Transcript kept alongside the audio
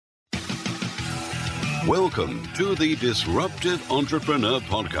Welcome to the Disruptive Entrepreneur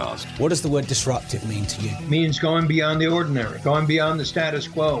Podcast. What does the word disruptive mean to you? It means going beyond the ordinary, going beyond the status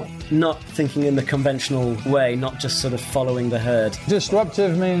quo. Not thinking in the conventional way, not just sort of following the herd.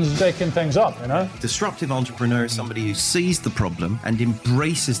 Disruptive means shaking things up, you know? Disruptive entrepreneur is somebody who sees the problem and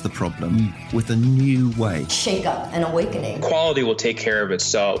embraces the problem with a new way. Shake up and awakening. Quality will take care of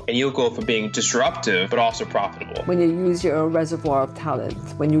itself, and you'll go from being disruptive but also profitable. When you use your reservoir of talent,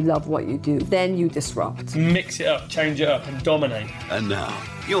 when you love what you do, then you disrupt. Mix it up, change it up, and dominate. And now,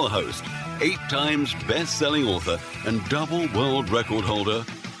 your host, 8 times best-selling author and double world record holder,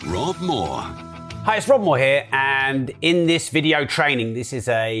 Rob Moore. Hi, it's Rob Moore here, and in this video training, this is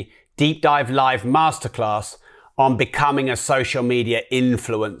a deep dive live masterclass on becoming a social media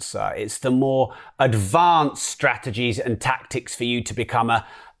influencer. It's the more advanced strategies and tactics for you to become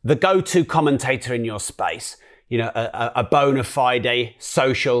the go-to commentator in your space. You know, a bona fide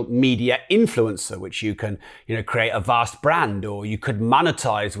social media influencer, which you can, create a vast brand, or you could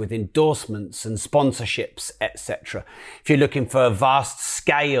monetize with endorsements and sponsorships, etc. If you're looking for a vast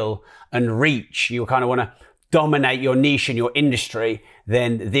scale and reach, you kind of want to dominate your niche in your industry,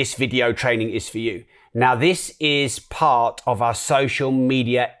 then this video training is for you. Now, this is part of our social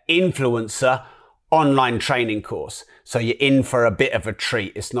media influencer online training course. So you're in for a bit of a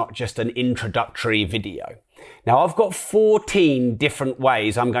treat. It's not just an introductory video. Now, I've got 14 different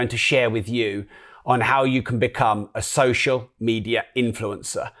ways I'm going to share with you on how you can become a social media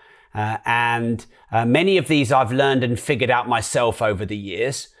influencer. And many of these I've learned and figured out myself over the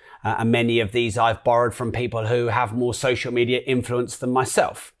years. And many of these I've borrowed from people who have more social media influence than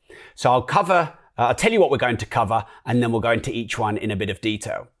myself. So I'll tell you what we're going to cover, and then we'll go into each one in a bit of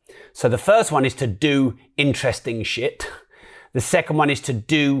detail. So the first one is to do interesting shit. The second one is to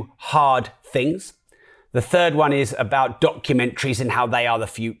do hard things. The third one is about documentaries and how they are the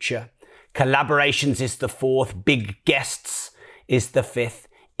future. Collaborations is the fourth. Big guests is the fifth.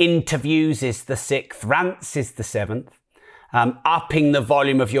 Interviews is the sixth. Rants is the seventh. Upping the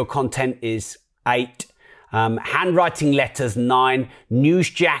volume of your content is 8. Handwriting letters 9.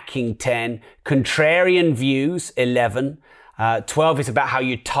 Newsjacking 10. Contrarian views 11. 12 is about how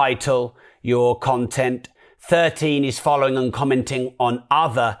you title your content. 13 is following and commenting on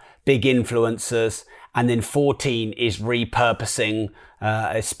other big influencers. And then 14 is repurposing,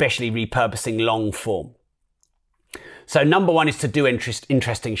 especially repurposing long form. So number 1 is to do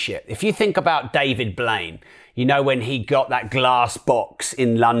interesting shit. If you think about David Blaine, when he got that glass box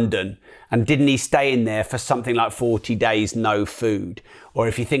in London, and didn't he stay in there for something like 40 days, no food? Or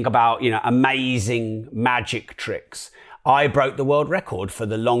if you think about, amazing magic tricks. I broke the world record for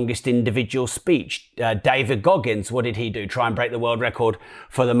the longest individual speech. David Goggins, what did he do? Try and break the world record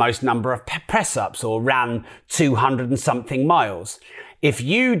for the most number of press-ups, or ran 200 and something miles. If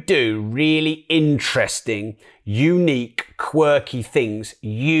you do really interesting, unique, quirky things,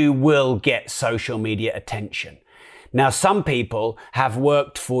 you will get social media attention. Now, some people have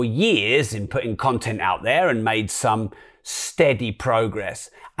worked for years in putting content out there and made some steady progress.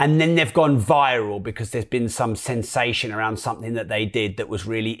 And then they've gone viral because there's been some sensation around something that they did that was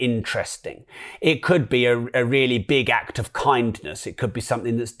really interesting. It could be a really big act of kindness. It could be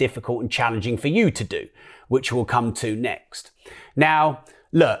something that's difficult and challenging for you to do, which we'll come to next. Now,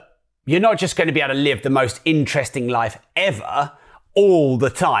 look, you're not just going to be able to live the most interesting life ever all the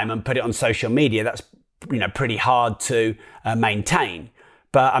time and put it on social media. That's, pretty hard to maintain.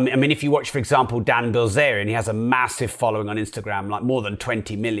 But I mean, if you watch, for example, Dan Bilzerian, he has a massive following on Instagram, like more than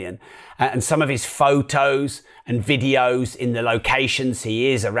 20 million. And some of his photos and videos in the locations he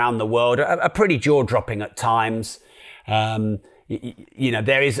is around the world are pretty jaw-dropping at times. There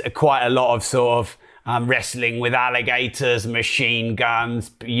is quite a lot of sort of wrestling with alligators, machine guns,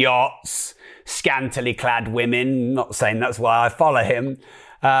 yachts, scantily clad women. Not saying that's why I follow him.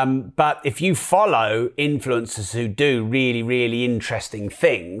 But if you follow influencers who do really, really interesting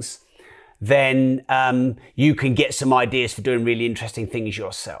things, then you can get some ideas for doing really interesting things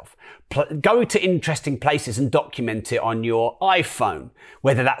yourself. Go to interesting places and document it on your iPhone,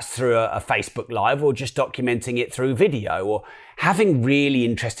 whether that's through a Facebook Live or just documenting it through video, or having really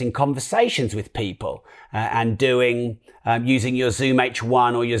interesting conversations with people and doing using your Zoom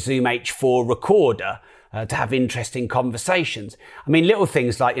H1 or your Zoom H4 recorder to have interesting conversations. I mean, little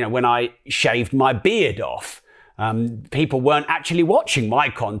things like, when I shaved my beard off, people weren't actually watching my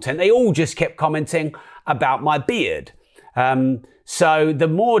content. They all just kept commenting about my beard. So the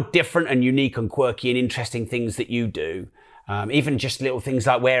more different and unique and quirky and interesting things that you do, Even just little things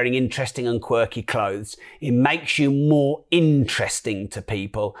like wearing interesting and quirky clothes. It makes you more interesting to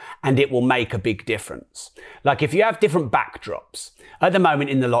people and it will make a big difference. Like if you have different backdrops. At the moment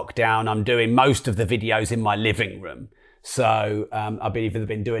in the lockdown, I'm doing most of the videos in my living room. So I've either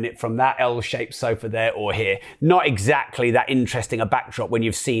been doing it from that L-shaped sofa there or here. Not exactly that interesting a backdrop when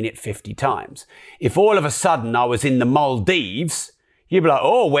you've seen it 50 times. If all of a sudden I was in the Maldives, you'd be like,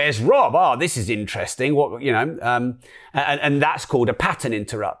 oh, where's Rob? Oh, this is interesting. What, you know, and that's called a pattern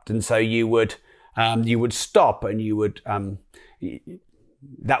interrupt. And so you would stop and you would,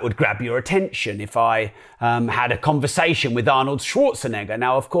 that would grab your attention. If I had a conversation with Arnold Schwarzenegger.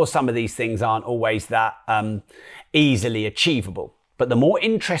 Now, of course, some of these things aren't always that easily achievable. But the more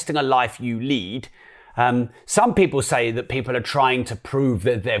interesting a life you lead, some people say that people are trying to prove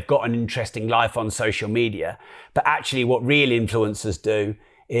that they've got an interesting life on social media. But actually what real influencers do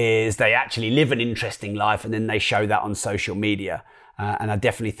is they actually live an interesting life and then they show that on social media. And I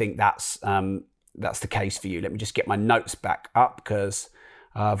definitely think that's the case for you. Let me just get my notes back up because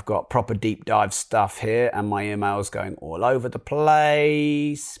I've got proper deep dive stuff here and my email's going all over the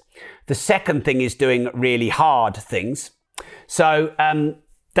place. The second thing is doing really hard things. So,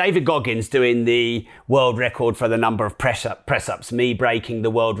 David Goggins doing the world record for the number of press-ups, me breaking the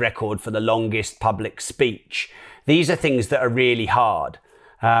world record for the longest public speech. These are things that are really hard.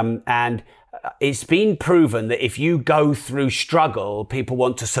 And it's been proven that if you go through struggle, people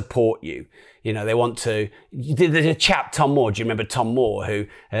want to support you. You know, they want to. There's a chap, Tom Moore. Do you remember Tom Moore? Who,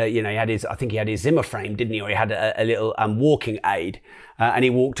 he had his. I think he had his Zimmer frame, didn't he? Or he had a little walking aid, and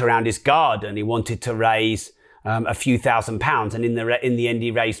he walked around his garden. He wanted to raise a few £1,000s, and in the end, he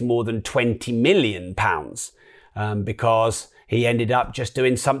raised more than £20 million because he ended up just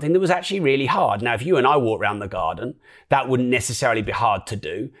doing something that was actually really hard. Now, if you and I walk around the garden, that wouldn't necessarily be hard to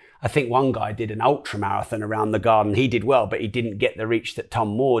do. I think one guy did an ultra marathon around the garden. He did well, but he didn't get the reach that Tom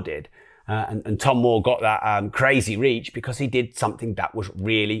Moore did. And Tom Moore got that crazy reach because he did something that was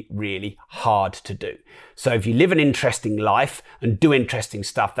really, really hard to do. So if you live an interesting life and do interesting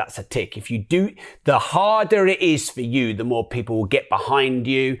stuff, that's a tick. If you do, the harder it is for you, the more people will get behind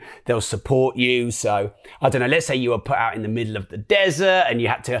you. They'll support you. So I don't know, let's say you were put out in the middle of the desert and you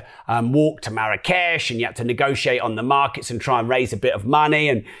had to walk to Marrakesh and you had to negotiate on the markets and try and raise a bit of money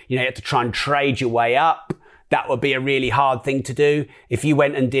and you had to try and trade your way up. That would be a really hard thing to do. If you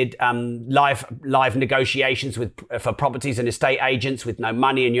went and did live negotiations for properties and estate agents with no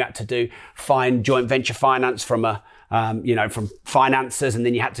money, and you had to find joint venture finance from from financiers, and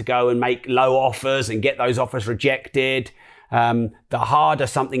then you had to go and make low offers and get those offers rejected. The harder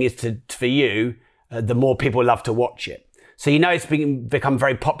something is for you, the more people love to watch it. So it's become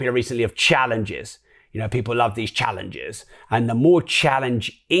very popular recently of challenges. People love these challenges, and the more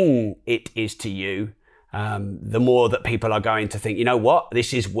challenging it is to you, the more that people are going to think, you know what,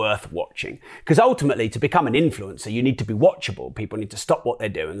 this is worth watching. Because ultimately, to become an influencer, you need to be watchable. People need to stop what they're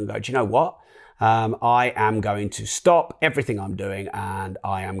doing and go, do you know what? I am going to stop everything I'm doing and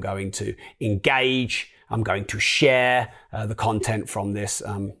I am going to engage. I'm going to share the content from this,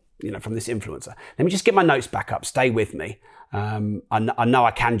 from this influencer. Let me just get my notes back up. Stay with me. I know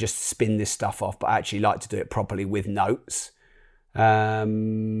I can just spin this stuff off, but I actually like to do it properly with notes. Okay.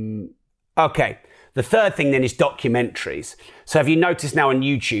 The third thing then is documentaries. So have you noticed now on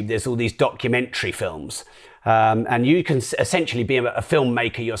YouTube, there's all these documentary films. And you can essentially be a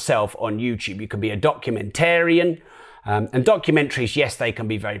filmmaker yourself on YouTube. You can be a documentarian. And documentaries, yes, they can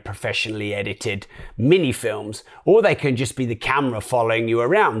be very professionally edited mini films, or they can just be the camera following you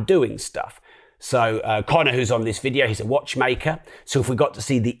around doing stuff. So Connor, who's on this video, he's a watchmaker. So if we got to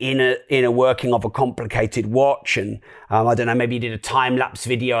see the inner working of a complicated watch, and I don't know, maybe he did a time-lapse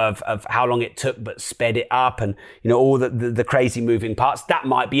video of how long it took, but sped it up, and all the crazy moving parts, that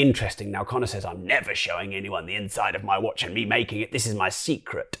might be interesting. Now Connor says, I'm never showing anyone the inside of my watch and me making it. This is my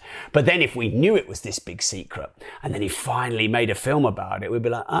secret. But then if we knew it was this big secret, and then he finally made a film about it, we'd be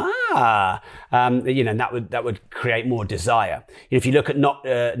like, that would create more desire. If you look at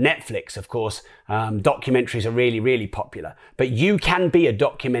Netflix, of course, documentaries are really, really popular, but you can be a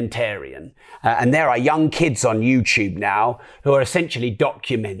documentarian. And there are young kids on YouTube now who are essentially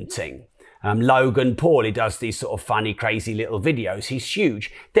documenting. Logan Paul, he does these sort of funny, crazy little videos. He's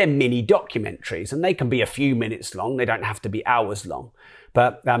huge. They're mini documentaries and they can be a few minutes long. They don't have to be hours long.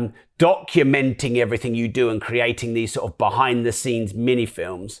 But documenting everything you do and creating these sort of behind the scenes mini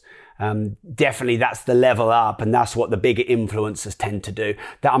films, definitely that's the level up, and that's what the bigger influencers tend to do.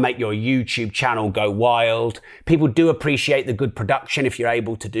 That'll make your YouTube channel go wild. People do appreciate the good production if you're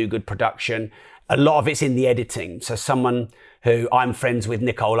able to do good production. A lot of it's in the editing. So someone who I'm friends with,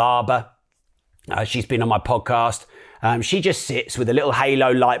 Nicole Arbour, she's been on my podcast. She just sits with a little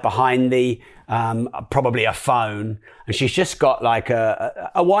halo light behind probably a phone, and she's just got like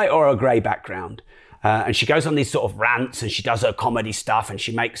a white or a grey background. And she goes on these sort of rants, and she does her comedy stuff, and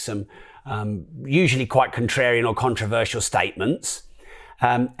she makes some usually quite contrarian or controversial statements.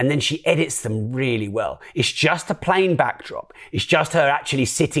 And then she edits them really well. It's just a plain backdrop. It's just her actually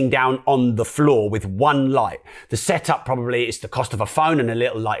sitting down on the floor with one light. The setup probably is the cost of a phone and a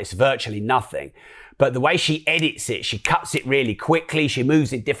little light. It's virtually nothing. But the way she edits it, she cuts it really quickly. She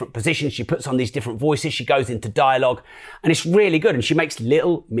moves in different positions. She puts on these different voices. She goes into dialogue, and it's really good. And she makes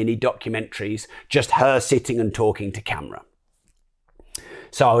little mini documentaries, just her sitting and talking to camera.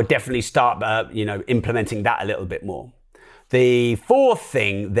 So I would definitely start, implementing that a little bit more. The fourth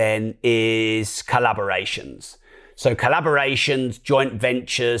thing then is collaborations. So collaborations, joint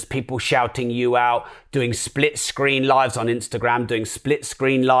ventures, people shouting you out, doing split screen lives on Instagram, doing split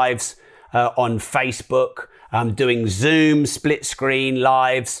screen lives on Facebook, doing Zoom split screen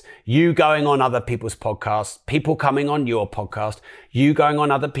lives, you going on other people's podcasts, people coming on your podcast, you going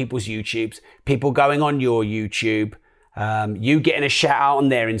on other people's YouTubes, people going on your YouTube, you getting a shout out on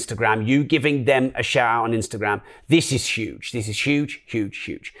their Instagram, you giving them a shout out on Instagram. This is huge. This is huge, huge,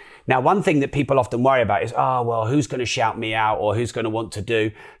 huge. Now, one thing that people often worry about is, who's going to shout me out, or who's going to want to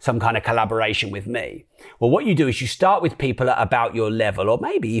do some kind of collaboration with me? Well, what you do is you start with people at about your level, or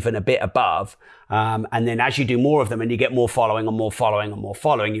maybe even a bit above. And then as you do more of them and you get more following and more following and more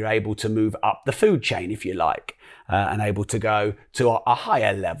following, you're able to move up the food chain, if you like. And able to go to a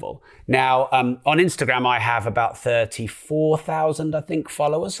higher level. Now, on Instagram, I have about 34,000, I think,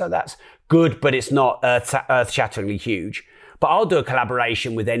 followers. So that's good, but it's not earth-shatteringly huge. But I'll do a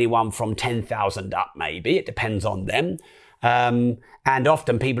collaboration with anyone from 10,000 up, maybe. It depends on them. And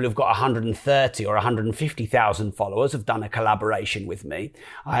often people who've got 130 or 150,000 followers have done a collaboration with me.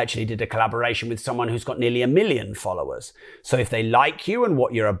 I actually did a collaboration with someone who's got nearly 1 million followers. So if they like you and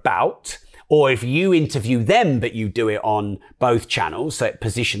what you're about, or if you interview them, but you do it on both channels, so it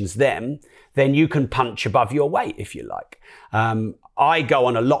positions them, then you can punch above your weight, if you like. I go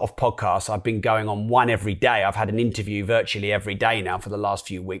on a lot of podcasts. I've been going on one every day. I've had an interview virtually every day now for the last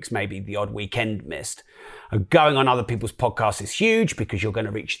few weeks, maybe the odd weekend missed. Going on other people's podcasts is huge because you're going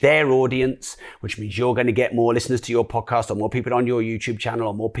to reach their audience, which means you're going to get more listeners to your podcast, or more people on your YouTube channel,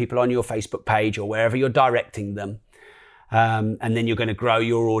 or more people on your Facebook page, or wherever you're directing them. And then you're going to grow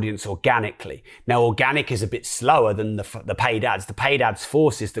your audience organically. Now, organic is a bit slower than the paid ads. The paid ads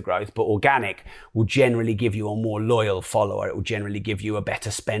forces the growth, but organic will generally give you a more loyal follower. It will generally give you a better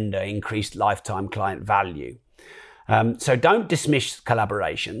spender, increased lifetime client value. So don't dismiss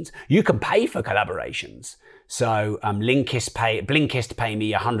collaborations. You can pay for collaborations. So Blinkist pay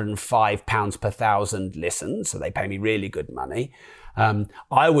me £105 per 1,000 listens. So they pay me really good money.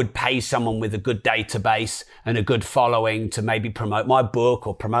 I would pay someone with a good database and a good following to maybe promote my book,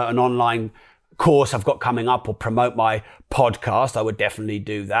 or promote an online course I've got coming up, or promote my podcast. I would definitely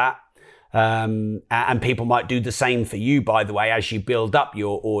do that. And people might do the same for you, by the way, as you build up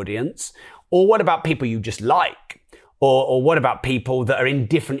your audience. Or what about people you just like? Or what about people that are in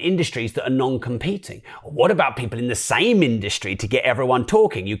different industries that are non-competing? Or what about people in the same industry to get everyone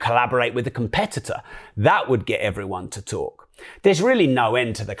talking? You collaborate with a competitor. That would get everyone to talk. There's really no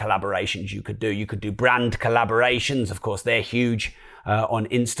end to the collaborations you could do. You could do brand collaborations. Of course, they're huge on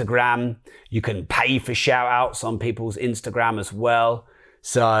Instagram. You can pay for shout outs on people's Instagram as well.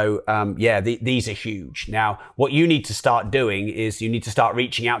 So, these are huge. Now, what you need to start doing is you need to start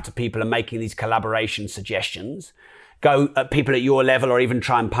reaching out to people and making these collaboration suggestions. Go at people at your level, or even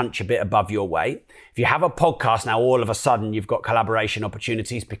try and punch a bit above your weight. If you have a podcast now, all of a sudden you've got collaboration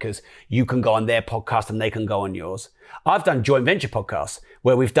opportunities because you can go on their podcast and they can go on yours. I've done joint venture podcasts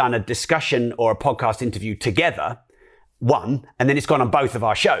where we've done a discussion or a podcast interview together, and then it's gone on both of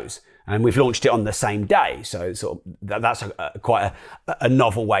our shows. And we've launched it on the same day. So that's quite a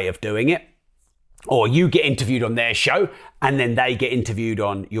novel way of doing it. Or you get interviewed on their show and then they get interviewed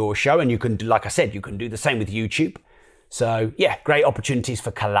on your show. And you can do, like I said, you can do the same with YouTube. So yeah, great opportunities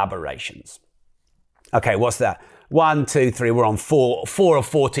for collaborations. Okay, what's that? 1, 2, 3, we're on 4 of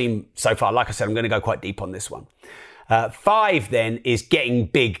 14 so far. Like I said, I'm going to go quite deep on this one. 5 then is getting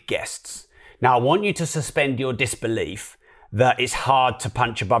big guests. Now, I want you to suspend your disbelief that it's hard to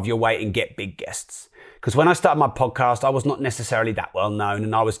punch above your weight and get big guests. Because when I started my podcast, I was not necessarily that well known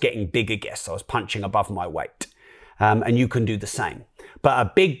and I was getting bigger guests. I was punching above my weight. And you can do the same. But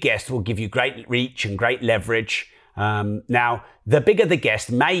a big guest will give you great reach and great leverage. Now, the bigger the guest,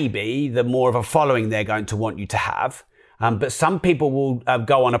 maybe the more of a following they're going to want you to have. But some people will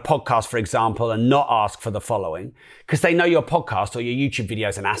go on a podcast, for example, and not ask for the following because they know your podcast or your YouTube video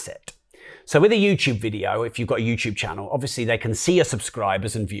is an asset. So with a YouTube video, if you've got a YouTube channel, obviously they can see your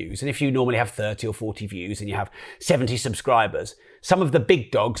subscribers and views. And if you normally have 30 or 40 views and you have 70 subscribers, some of the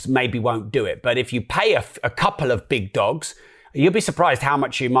big dogs maybe won't do it. But if you pay a couple of big dogs, you'll be surprised how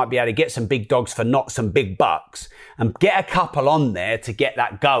much you might be able to get some big dogs for not some big bucks, and get a couple on there to get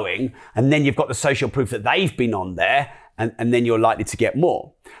that going. And then you've got the social proof that they've been on there, and then you're likely to get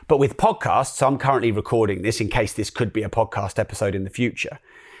more. But with podcasts, I'm currently recording this in case this could be a podcast episode in the future.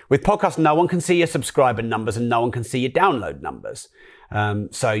 With podcasts, no one can see your subscriber numbers and no one can see your download numbers.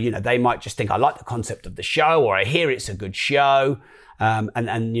 So, they might just think, I like the concept of the show, or I hear it's a good show.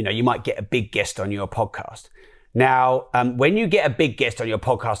 And you might get a big guest on your podcast. Now, when you get a big guest on your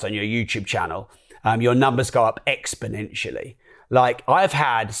podcast, on your YouTube channel, your numbers go up exponentially. Like, I've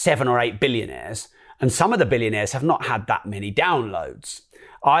had 7 or 8 billionaires, and some of the billionaires have not had that many downloads.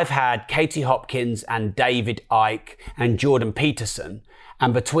 I've had Katie Hopkins and David Icke and Jordan Peterson.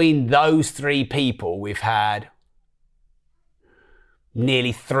 And between those 3 people, we've had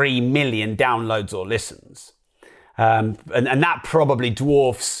nearly 3 million downloads or listens. And that probably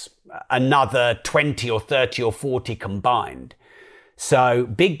dwarfs another 20 or 30 or 40 combined. So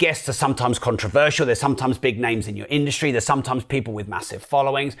big guests are sometimes controversial. There's sometimes big names in your industry. There's sometimes people with massive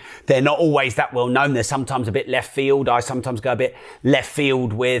followings. They're not always that well known. They're sometimes a bit left field. I sometimes go a bit left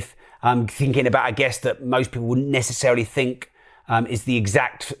field with thinking about a guest that most people wouldn't necessarily think is the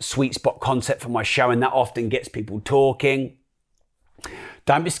exact sweet spot concept for my show, and that often gets people talking.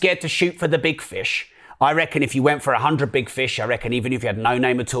 Don't be scared to shoot for the big fish. I reckon if you went for 100 big fish, I reckon even if you had no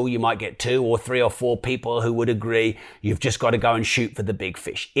name at all, you might get 2 or 3 or 4 people who would agree. You've just got to go and shoot for the big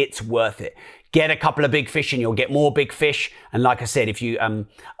fish. It's worth it. Get a couple of big fish and you'll get more big fish. And like I said, if you,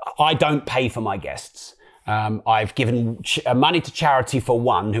 I don't pay for my guests. I've given money to charity for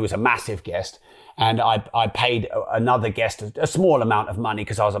one who was a massive guest. And I paid another guest a small amount of money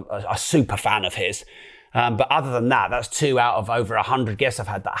because I was a super fan of his. But other than that, that's 2 out of over 100 guests I've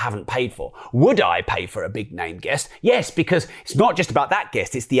had that I haven't paid for. Would I pay for a big name guest? Yes, because it's not just about that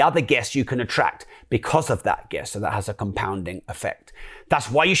guest. It's the other guests you can attract because of that guest. So that has a compounding effect.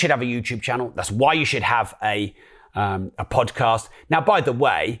 That's why you should have a YouTube channel. That's why you should have a podcast. Now, by the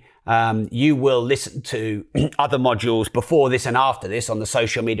way, you will listen to other modules before this and after this on the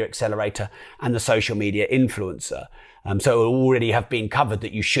Social Media Accelerator and the Social Media Influencer. So it will already have been covered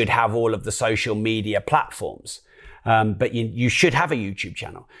that you should have all of the social media platforms. But you should have a YouTube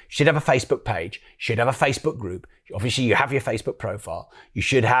channel. You should have a Facebook page. You should have a Facebook group. Obviously, you have your Facebook profile. You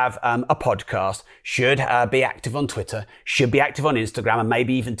should have a podcast. Should be active on Twitter. Should be active on Instagram and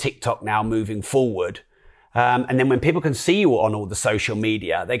maybe even TikTok now moving forward. And then when people can see you on all the social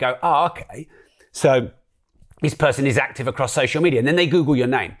media, they go, oh, okay. So this person is active across social media. And then they Google your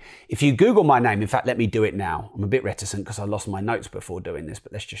name. If you Google my name, in fact, let me do it now. I'm a bit reticent because I lost my notes before doing this,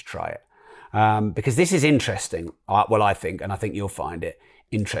 but let's just try it. Because this is interesting. Well, I think, and I think you'll find it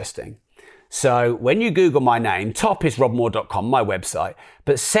interesting. So when you Google my name, top is robmoore.com, my website.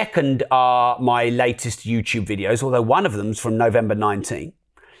 But second are my latest YouTube videos, although one of them's from November 19.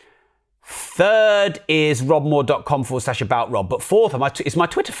 Third is robmoore.com/about Rob. But fourth is my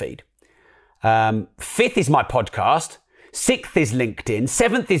Twitter feed. Fifth is my podcast. Sixth is LinkedIn.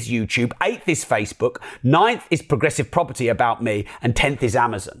 Seventh is YouTube. Eighth is Facebook. Ninth is Progressive Property about me. And 10th is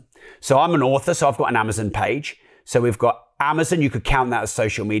Amazon. So I'm an author, so I've got an Amazon page. So we've got Amazon. You could count that as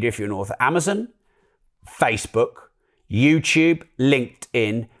social media if you're an author. Amazon, Facebook, YouTube,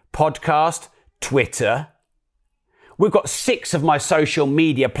 LinkedIn, podcast, Twitter. We've got 6 of my social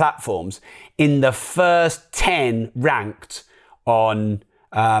media platforms in the first 10 ranked on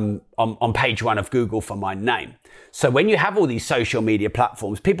page 1 of Google for my name. So when you have all these social media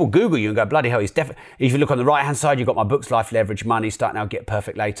platforms, people Google you and go, bloody hell, he's definitely... If you look on the right-hand side, you've got my books, Life, Leverage, Money, Start Now, Get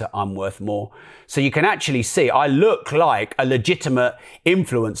Perfect Later, I'm Worth More. So you can actually see I look like a legitimate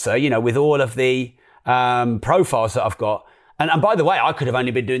influencer, with all of the profiles that I've got. And by the way, I could have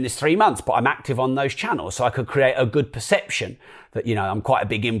only been doing this 3 months, but I'm active on those channels. So I could create a good perception that, I'm quite a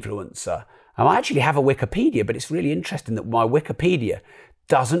big influencer. I actually have a Wikipedia, but it's really interesting that my Wikipedia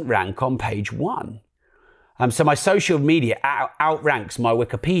doesn't rank on page 1. So my social media outranks my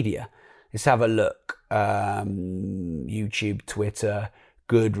Wikipedia. Let's have a look. YouTube, Twitter,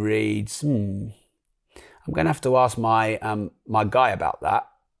 Goodreads. I'm going to have to ask my my guy about that.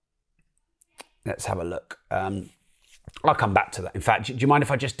 Let's have a look. I'll come back to that. In fact, do you mind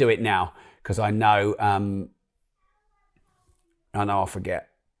if I just do it now? Because I know I'll forget.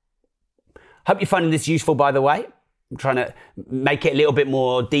 Hope you're finding this useful, by the way. I'm trying to make it a little bit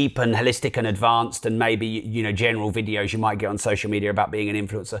more deep and holistic and advanced and maybe, general videos you might get on social media about being an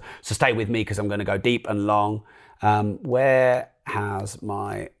influencer. So stay with me because I'm going to go deep and long. Where has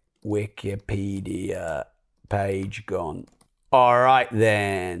my Wikipedia page gone. All right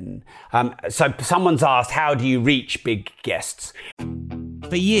then. So someone's asked, how do you reach big guests?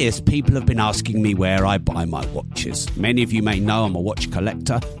 For years, people have been asking me where I buy my watches. Many of you may know I'm a watch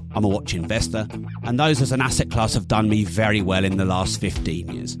collector, I'm a watch investor, and those as an asset class have done me very well in the last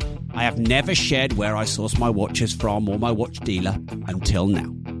 15 years. I have never shared where I source my watches from or my watch dealer until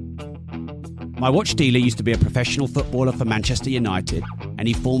now. My watch dealer used to be a professional footballer for Manchester United, and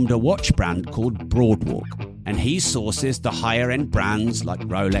he formed a watch brand called Broadwalk. And he sources the higher-end brands like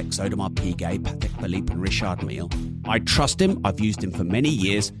Rolex, Audemars Piguet, Patek Philippe and Richard Mille. I trust him, I've used him for many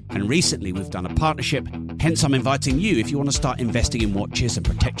years, and recently we've done a partnership. Hence I'm inviting you, if you want to start investing in watches and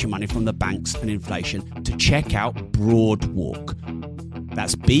protect your money from the banks and inflation, to check out Broadwalk.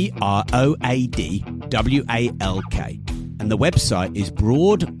 That's BROADWALK. And the website is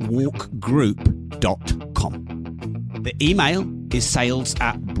broadwalkgroup.com. The email is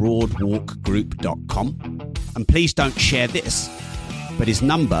sales@broadwalkgroup.com. And please don't share this, but his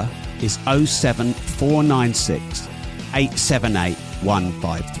number is 07496 878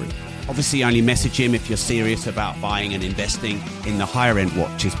 153. Obviously only message him if you're serious about buying and investing in the higher end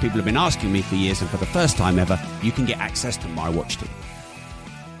watches. People have been asking me for years, and for the first time ever, you can get access to my watch team.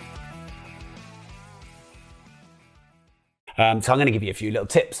 So I'm going to give you a few little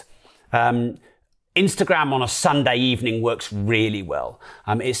tips. Instagram on a Sunday evening works really well.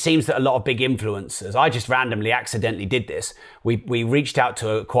 It seems that a lot of big influencers, I just randomly, accidentally did this. We reached out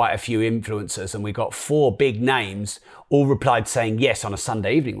to quite a few influencers and we got 4 big names, all replied saying yes on a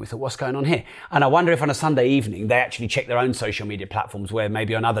Sunday evening. We thought, what's going on here? And I wonder if on a Sunday evening, they actually check their own social media platforms where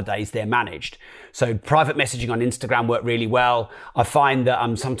maybe on other days they're managed. So private messaging on Instagram worked really well. I find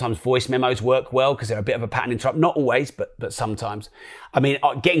that sometimes voice memos work well because they're a bit of a pattern interrupt. Not always, but sometimes. I mean,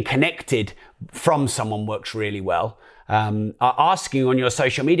 getting connected from someone works really well. Asking on your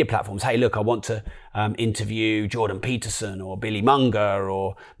social media platforms, hey, look, I want to interview Jordan Peterson or Billy Munger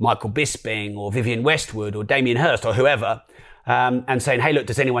or Michael Bisping or Vivienne Westwood or Damien Hirst or whoever, and saying, hey, look,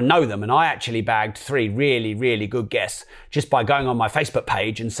 does anyone know them? And I actually bagged 3 really, really good guests just by going on my Facebook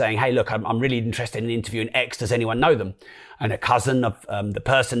page and saying, hey, look, I'm really interested in interviewing X. Does anyone know them? And a cousin of the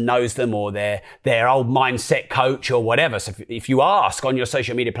person knows them, or their old mindset coach or whatever. So if you ask on your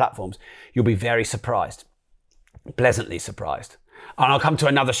social media platforms, you'll be very surprised. Pleasantly surprised. And I'll come to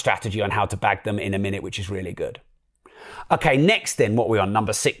another strategy on how to bag them in a minute, which is really good. Okay, next then, what we're on,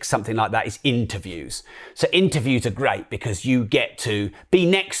 number 6, something like that, is interviews. So interviews are great because you get to be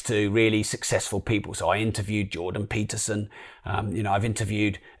next to really successful people. So I interviewed Jordan Peterson. I've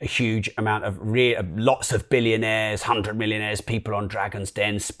interviewed a huge amount of lots of billionaires, 100 millionaires, people on Dragon's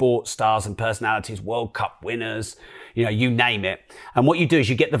Den, sports stars and personalities, World Cup winners, you name it. And what you do is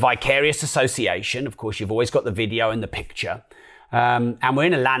you get the vicarious association. Of course, you've always got the video and the picture. And we're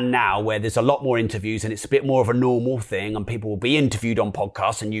in a land now where there's a lot more interviews and it's a bit more of a normal thing, and people will be interviewed on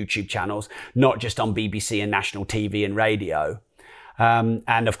podcasts and YouTube channels, not just on BBC and national TV and radio.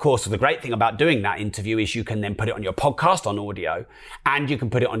 And of course, the great thing about doing that interview is you can then put it on your podcast on audio, and you can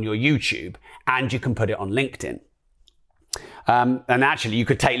put it on your YouTube, and you can put it on LinkedIn. And actually, you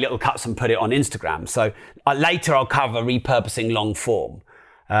could take little cuts and put it on Instagram. So later I'll cover repurposing long form.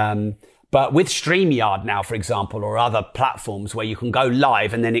 But with StreamYard now, for example, or other platforms where you can go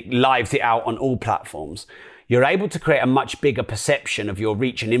live and then it lives it out on all platforms, you're able to create a much bigger perception of your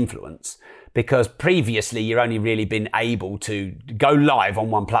reach and influence, because previously you've only really been able to go live on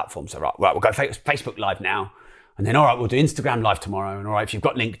one platform. So right, we'll go Facebook Live now. And then, all right, we'll do Instagram Live tomorrow. And all right, if you've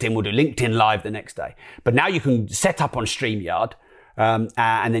got LinkedIn, we'll do LinkedIn Live the next day. But now you can set up on StreamYard,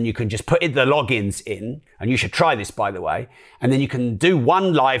 and then you can just put the logins in, and you should try this, by the way. And then you can do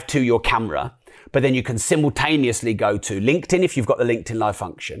one live to your camera, but then you can simultaneously go to LinkedIn if you've got the LinkedIn Live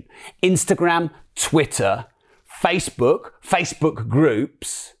function, Instagram, Twitter, Facebook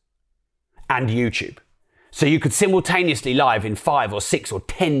groups, and YouTube. So you could simultaneously live in 5 or 6 or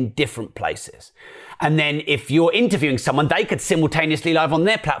 10 different places. And then if you're interviewing someone, they could simultaneously live on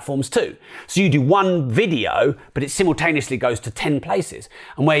their platforms too. So you do one video, but it simultaneously goes to 10 places.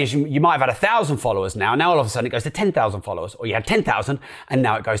 And whereas you might have had 1,000 followers now all of a sudden it goes to 10,000 followers, or you had 10,000 and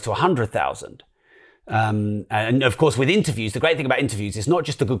now it goes to 100,000. And of course with interviews, the great thing about interviews is not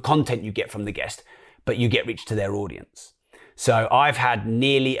just the good content you get from the guest, but you get reach to their audience. So I've had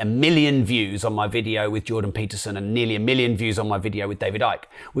nearly 1 million views on my video with Jordan Peterson and nearly 1 million views on my video with David Icke,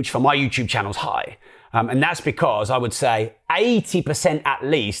 which for my YouTube channel is high. And that's because I would say 80% at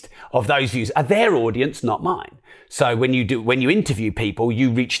least of those views are their audience, not mine. So when you interview people,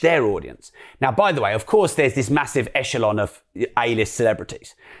 you reach their audience. Now, by the way, of course, there's this massive echelon of A-list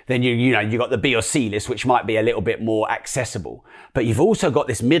celebrities. Then you got the B or C list, which might be a little bit more accessible. But you've also got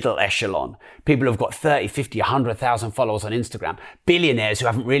this middle echelon. People who've got 30, 50, 100,000 followers on Instagram. Billionaires who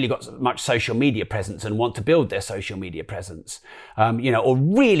haven't really got much social media presence and want to build their social media presence. Or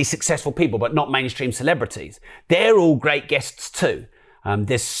really successful people, but not mainstream celebrities. They're all great guests too.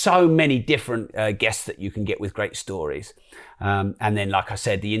 There's so many different guests that you can get with great stories. And then, like I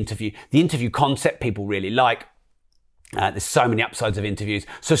said, the interview concept people really like. There's so many upsides of interviews.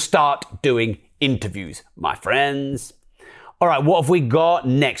 So start doing interviews, my friends. All right, what have we got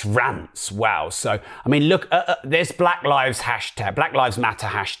next? Rants. Wow. So, I mean, look, there's Black Lives Matter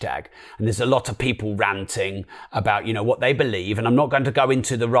hashtag. And there's a lot of people ranting about, what they believe. And I'm not going to go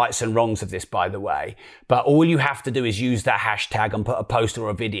into the rights and wrongs of this, by the way. But all you have to do is use that hashtag and put a post or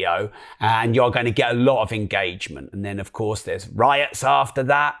a video, and you're going to get a lot of engagement. And then, of course, there's riots after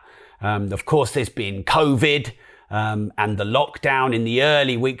that. Of course, there's been COVID. And the lockdown, in the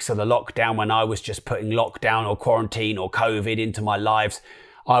early weeks of the lockdown, when I was just putting lockdown or quarantine or COVID into my lives,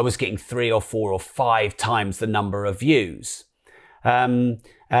 I was getting 3 or 4 or 5 times the number of views. And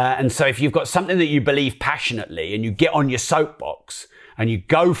so if you've got something that you believe passionately and you get on your soapbox and you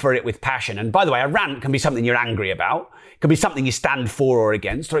go for it with passion, and by the way, a rant can be something you're angry about. It can be something you stand for or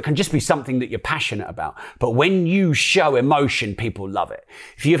against, or it can just be something that you're passionate about. But when you show emotion, people love it.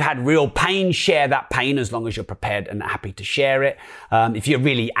 If you've had real pain, share that pain as long as you're prepared and happy to share it. If you're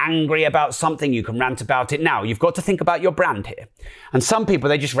really angry about something, you can rant about it. Now, you've got to think about your brand here. And some people,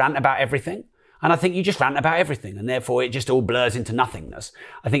 they just rant about everything. And I think you just rant about everything, and therefore it just all blurs into nothingness.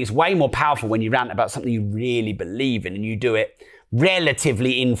 I think it's way more powerful when you rant about something you really believe in and you do it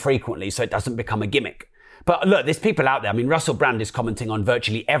relatively infrequently so it doesn't become a gimmick. But look, there's people out there. I mean, Russell Brand is commenting on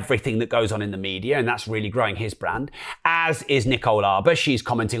virtually everything that goes on in the media, and that's really growing his brand, as is Nicole Arbour. She's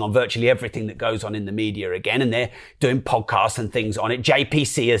commenting on virtually everything that goes on in the media again, and they're doing podcasts and things on it. JP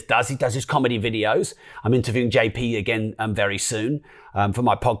Sears he does his comedy videos. I'm interviewing JP again very soon for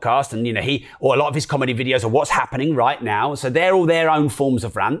my podcast, and a lot of his comedy videos are what's happening right now. So they're all their own forms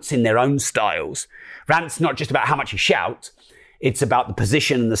of rants in their own styles. Rants not just about how much you shout. It's about the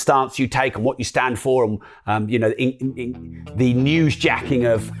position and the stance you take and what you stand for, and the newsjacking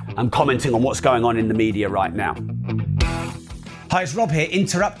of commenting on what's going on in the media right now. Hi, it's Rob here,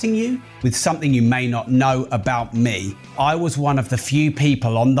 interrupting you with something you may not know about me. I was one of the few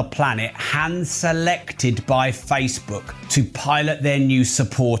people on the planet hand-selected by Facebook to pilot their new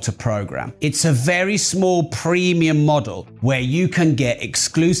supporter program. It's a very small premium model where you can get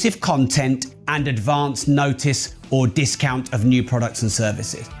exclusive content and advance notice or discount of new products and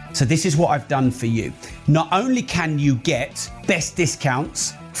services. So this is what I've done for you. Not only can you get best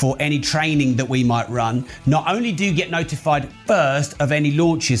discounts for any training that we might run, not only do you get notified first of any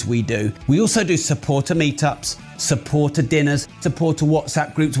launches we do, we also do supporter meetups, supporter dinners, supporter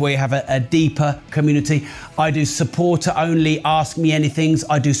WhatsApp groups where you have a deeper community. I do supporter only Ask Me Anythings.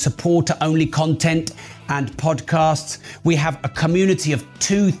 I do supporter only content and podcasts. We have a community of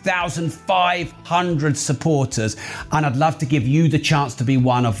 2,500 supporters, and I'd love to give you the chance to be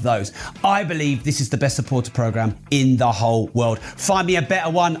one of those. I believe this is the best supporter program in the whole world. Find me a better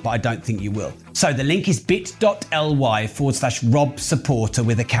one, but I don't think you will. So the link is bit.ly/Rob Supporter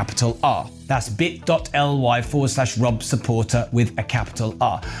with a capital R. That's bit.ly/Rob Supporter with a capital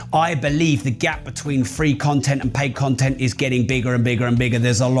R. I believe the gap between free content and paid content is getting bigger and bigger and bigger.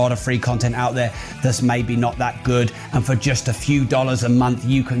 There's a lot of free content out there that's maybe not that good. And for just a few dollars a month,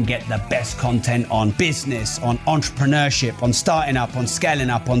 you can get the best content on business, on entrepreneurship, on starting up, on scaling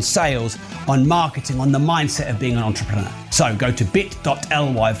up, on sales, on marketing, on the mindset of being an entrepreneur. So go to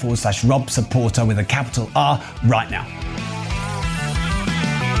bit.ly/Rob Supporter with a capital R right now.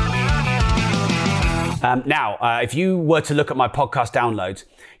 If you were to look at my podcast downloads,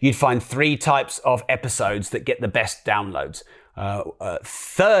 you'd find 3 types of episodes that get the best downloads.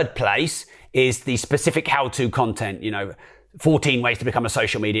 Third place is the specific how-to content, 14 ways to become a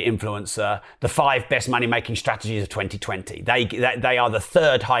social media influencer, the 5 best money-making strategies of 2020. They are the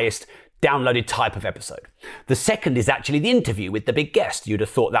third highest downloaded type of episode. The second is actually the interview with the big guest. You'd have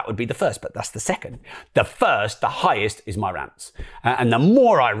thought that would be the first, but that's the second. The first, the highest, is my rants. And the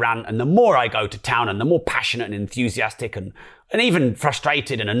more I rant and the more I go to town and the more passionate and enthusiastic and even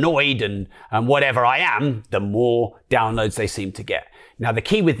frustrated and annoyed and whatever I am, the more downloads they seem to get. Now, the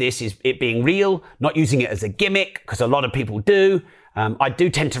key with this is it being real, not using it as a gimmick, because a lot of people do. I do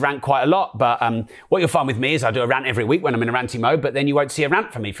tend to rant quite a lot, but what you'll find with me is I do a rant every week when I'm in a ranty mode, but then you won't see a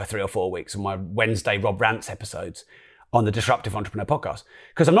rant from me for 3 or 4 weeks on my Wednesday Rob Rants episodes. on the Disruptive Entrepreneur podcast.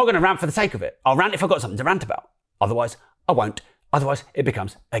 Because I'm not going to rant for the sake of it. I'll rant if I've got something to rant about. Otherwise, I won't. Otherwise, it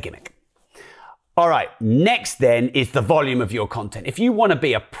becomes a gimmick. All right, next then is the volume of your content. If you want to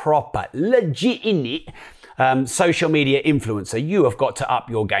be a proper, legit social media influencer, you have got to up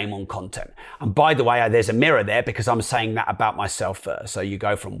your game on content. And by the way, there's a mirror there because I'm saying that about myself first. So you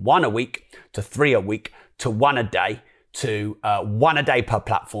go from 1 a week to 3 a week to 1 a day to 1 a day per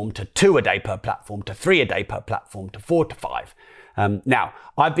platform to 2 a day per platform to 3 a day per platform to 4 to 5. Now,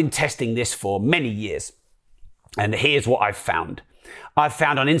 I've been testing this for many years. And here's what I've found. I've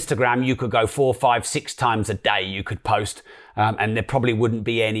found on Instagram, you could go 4, 5, 6 times a day you could post, and there probably wouldn't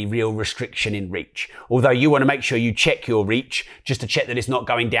be any real restriction in reach. Although you want to make sure you check your reach just to check that it's not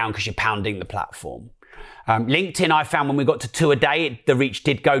going down because you're pounding the platform. LinkedIn, I found when we got to 2 a day, the reach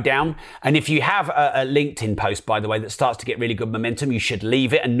did go down. And if you have a LinkedIn post, by the way, that starts to get really good momentum, you should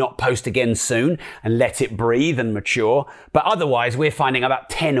leave it and not post again soon and let it breathe and mature. But otherwise, we're finding about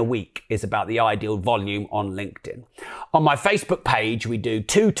 10 a week is about the ideal volume on LinkedIn. On my Facebook page, we do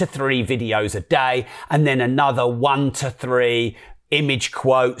 2 to 3 videos a day and then another 1 to 3 image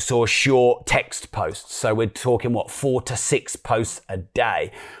quotes or short text posts. So we're talking 4 to 6 posts a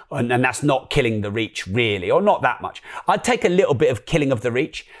day. And that's not killing the reach really, or not that much. I'd take a little bit of killing of the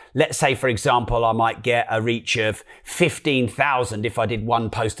reach. Let's say, for example, I might get a reach of 15,000 if I did 1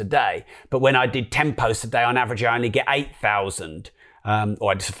 post a day. But when I did 10 posts a day, on average, I only get 8,000.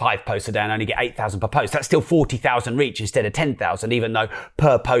 Or I just 5 posts a day and only get 8,000 per post. That's still 40,000 reach instead of 10,000, even though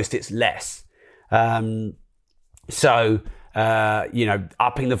per post it's less.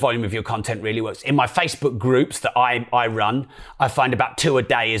 Upping the volume of your content really works. In my Facebook groups that I run, I find about 2 a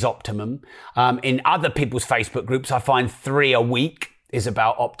day is optimum. In other people's Facebook groups, I find 3 a week is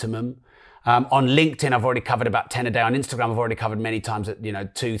about optimum. On LinkedIn, I've already covered about 10 a day. On Instagram, I've already covered many times at,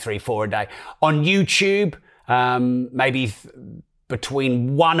 2, 3, 4 a day. On YouTube, maybe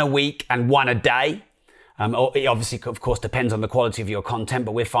between 1 a week and 1 a day. It obviously, of course, depends on the quality of your content,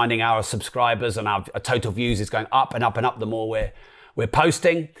 but we're finding our subscribers and our total views is going up and up and up the more we're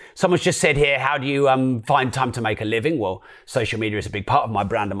posting. Someone's just said here, how do you find time to make a living? Well, social media is a big part of my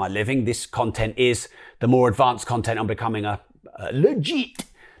brand and my living. This content is the more advanced content on becoming a legit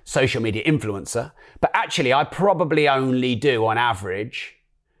social media influencer. But actually, I probably only do, on average,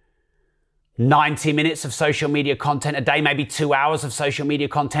 90 minutes of social media content a day, maybe 2 hours of social media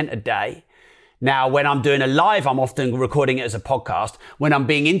content a day. Now, when I'm doing a live, I'm often recording it as a podcast. When I'm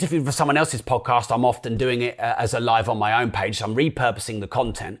being interviewed for someone else's podcast, I'm often doing it as a live on my own page. So I'm repurposing the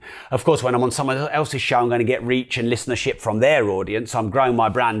content. Of course, when I'm on someone else's show, I'm going to get reach and listenership from their audience. I'm growing my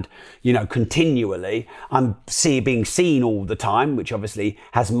brand, continually. I'm being seen all the time, which obviously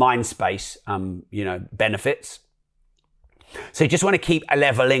has mind space, benefits. So you just want to keep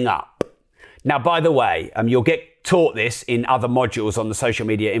leveling up. Now, by the way, you'll get taught this in other modules on the Social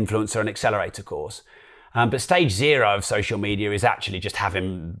Media Influencer and Accelerator course. But stage 0 of social media is actually just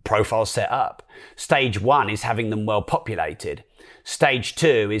having profiles set up. Stage 1 is having them well populated. Stage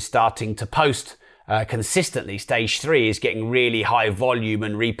 2 is starting to post consistently. Stage 3 is getting really high volume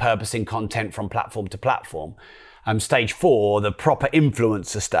and repurposing content from platform to platform. Stage 4, the proper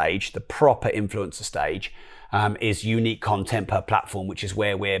influencer stage, is unique content per platform, which is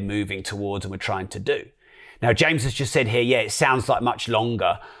where we're moving towards and we're trying to do. Now, James has just said here, it sounds like much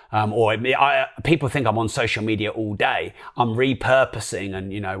longer, people think I'm on social media all day. I'm repurposing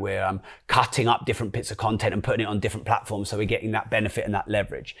and, we're cutting up different bits of content and putting it on different platforms so we're getting that benefit and that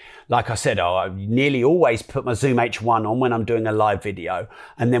leverage. Like I said, I nearly always put my Zoom H1 on when I'm doing a live video.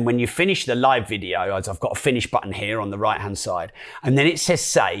 And then when you finish the live video, I've got a finish button here on the right-hand side. And then it says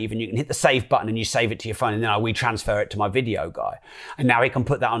save, and you can hit the save button and you save it to your phone, and then we transfer it to my video guy. And now he can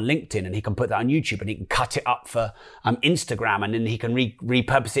put that on LinkedIn, and he can put that on YouTube, and he can cut it up for Instagram, and then he can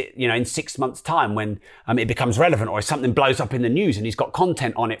repurpose it, in 6 months' time when it becomes relevant, or if something blows up in the news and he's got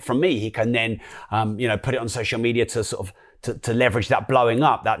content on it from me, he can then put it on social media to sort of to leverage that blowing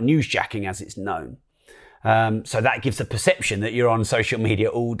up, that newsjacking as it's known. So that gives the perception that you're on social media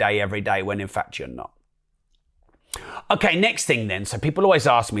all day, every day, when in fact you're not. Okay, next thing then. So people always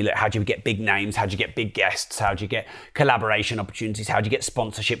ask me, look, how do you get big names? How do you get big guests? How do you get collaboration opportunities? How do you get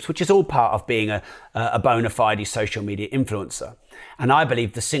sponsorships? Which is all part of being a bona fide social media influencer. And I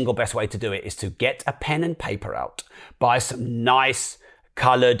believe the single best way to do it is to get a pen and paper out, buy some nice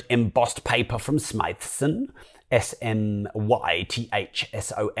coloured embossed paper from Smythson, Smythson,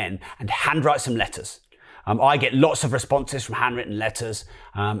 and handwrite some letters. I get lots of responses from handwritten letters,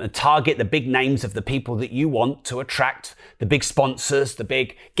 and target the big names of the people that you want to attract, the big sponsors, the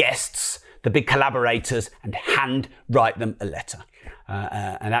big guests, the big collaborators, and handwrite them a letter.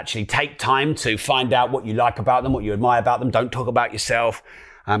 and actually take time to find out what you like about them, what you admire about them. Don't talk about yourself.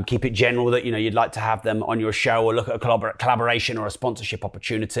 Keep it general that, you'd like to have them on your show or look at a collaboration or a sponsorship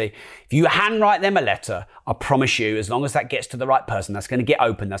opportunity. If you handwrite them a letter, I promise you, as long as that gets to the right person, that's going to get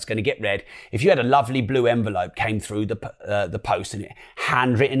open, that's going to get read. If you had a lovely blue envelope came through the post and it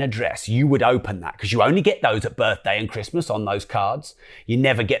handwritten address, you would open that, because you only get those at birthday and Christmas on those cards. You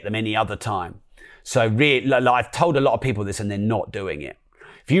never get them any other time. So really, I've told a lot of people this and they're not doing it.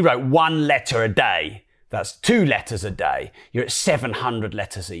 If you wrote one letter a day, that's 2 letters a day, you're at 700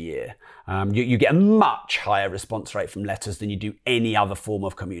 letters a year. You get a much higher response rate from letters than you do any other form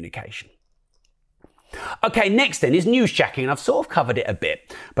of communication. Okay, next then is newsjacking, and I've sort of covered it a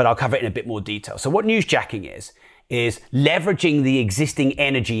bit, but I'll cover it in a bit more detail. So what newsjacking is leveraging the existing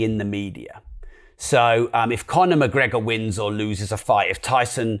energy in the media. So if Conor McGregor wins or loses a fight, if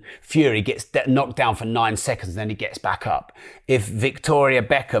Tyson Fury gets knocked down for 9 seconds, then he gets back up. If Victoria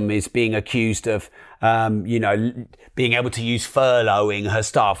Beckham is being accused of, being able to use furloughing her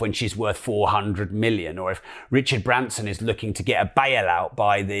staff when she's worth 400 million, or if Richard Branson is looking to get a bailout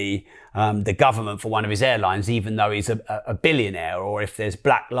by the government for one of his airlines, even though he's a billionaire, or if there's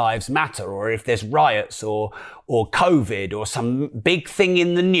Black Lives Matter, or if there's riots or COVID or some big thing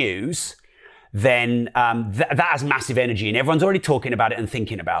in the news, then that has massive energy and everyone's already talking about it and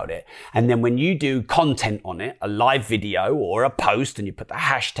thinking about it. And then when you do content on it, a live video or a post, and you put the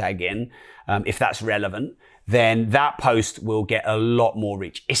hashtag in, if that's relevant, then that post will get a lot more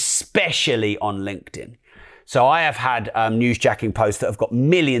reach, especially on LinkedIn. So I have had newsjacking posts that have got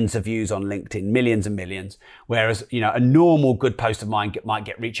millions of views on LinkedIn, millions and millions, whereas, a normal good post of mine might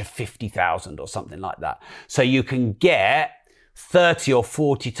get reach of 50,000 or something like that. So you can get 30 or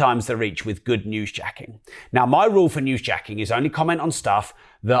 40 times the reach with good newsjacking. Now, my rule for newsjacking is only comment on stuff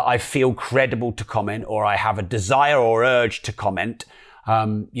that I feel credible to comment, or I have a desire or urge to comment.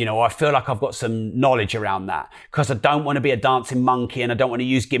 I feel like I've got some knowledge around that, because I don't want to be a dancing monkey and I don't want to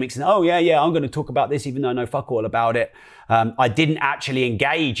use gimmicks and, I'm going to talk about this even though I know fuck all about it. I didn't actually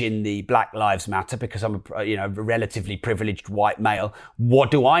engage in the Black Lives Matter because I'm a relatively privileged white male. What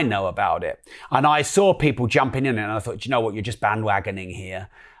do I know about it? And I saw people jumping in and I thought, you know what, you're just bandwagoning here.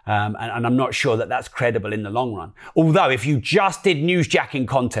 And I'm not sure that that's credible in the long run. Although if you just did newsjacking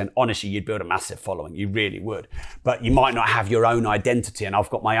content, honestly, you'd build a massive following. You really would. But you might not have your own identity, and I've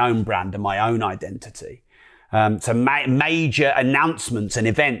got my own brand and my own identity. So major announcements and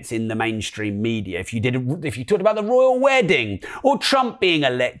events in the mainstream media. If you talked about the royal wedding or Trump being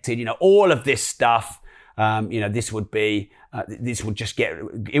elected, all of this stuff, this would go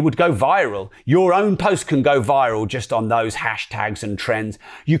viral. Your own post can go viral just on those hashtags and trends.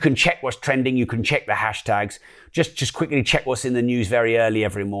 You can check what's trending. You can check the hashtags. Just quickly check what's in the news very early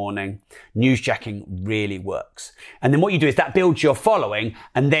every morning. Newsjacking really works. And then what you do is that builds your following,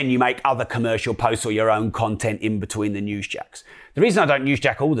 and then you make other commercial posts or your own content in between the newsjacks. The reason I don't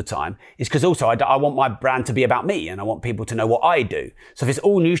newsjack all the time is because also I want my brand to be about me, and I want people to know what I do. So if it's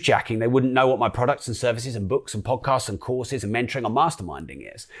all newsjacking, they wouldn't know what my products and services and books and podcasts and courses and mentoring or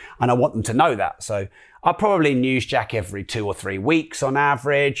masterminding is. And I want them to know that. So I probably newsjack every 2 or 3 weeks on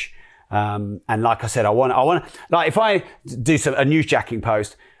average. And like I said, I want like if I do a newsjacking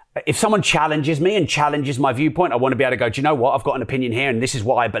post, if someone challenges me and challenges my viewpoint, I want to be able to go, do you know what? I've got an opinion here and this is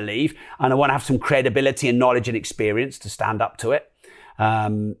what I believe. And I want to have some credibility and knowledge and experience to stand up to it.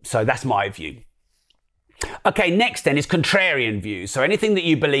 So that's my view. Okay, next then is contrarian views. So anything that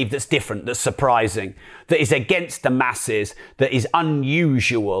you believe that's different, that's surprising, that is against the masses, that is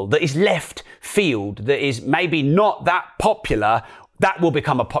unusual, that is left field, that is maybe not that popular, that will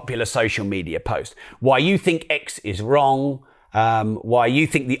become a popular social media post. Why you think X is wrong, why you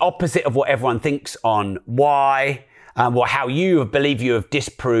think the opposite of what everyone thinks on Y, or how you believe you have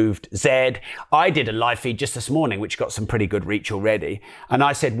disproved Z. I did a live feed just this morning, which got some pretty good reach already. And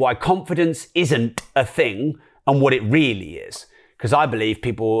I said why confidence isn't a thing and what it really is. Because I believe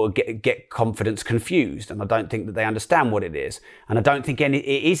people get confidence confused, and I don't think that they understand what it is. And I don't think it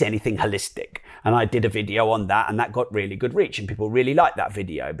is anything holistic. And I did a video on that, and that got really good reach, and people really liked that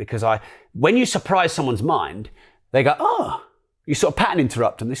video because when you surprise someone's mind, they go, oh, you sort of pattern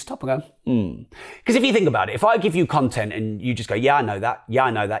interrupt them. They stop and go, Because if you think about it, if I give you content and you just go, yeah, I know that. Yeah,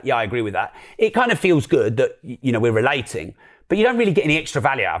 I know that. Yeah, I agree with that. It kind of feels good that, we're relating. But you don't really get any extra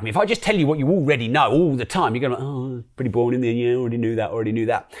value out of me. If I just tell you what you already know all the time, you're going, pretty boring in there. Yeah, already knew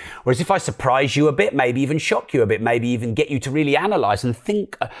that. Whereas if I surprise you a bit, maybe even shock you a bit, maybe even get you to really analyze and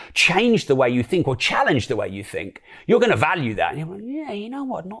think, change the way you think or challenge the way you think, you're going to value that. And you're like, yeah, you know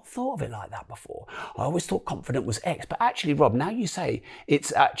what? I've not thought of it like that before. I always thought confident was X. But actually, Rob, now you say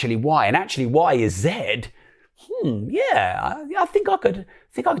it's actually Y. And actually Y is Z. I think I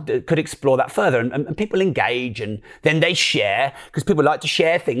could explore that further, and people engage, and then they share, because people like to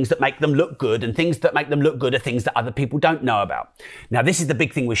share things that make them look good, and things that make them look good are things that other people don't know about. Now, this is the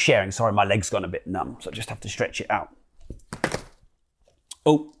big thing with sharing. Sorry, my leg's gone a bit numb, so I just have to stretch it out.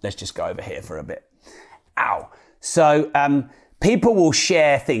 Oh, let's just go over here for a bit. Ow. So, people will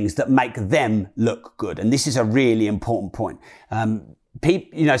share things that make them look good, and this is a really important point. So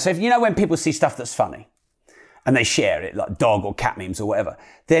if when people see stuff that's funny, and they share it, like dog or cat memes or whatever,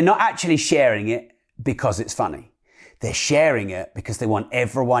 they're not actually sharing it because it's funny. They're sharing it because they want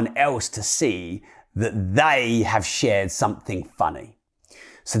everyone else to see that they have shared something funny.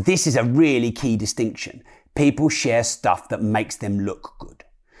 So this is a really key distinction. People share stuff that makes them look good.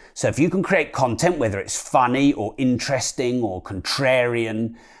 So if you can create content, whether it's funny or interesting or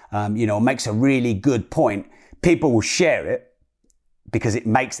contrarian, makes a really good point, people will share it because it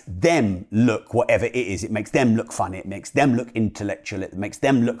makes them look whatever it is. It makes them look funny. It makes them look intellectual. It makes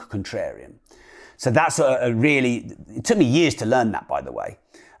them look contrarian. So that's it took me years to learn that, by the way.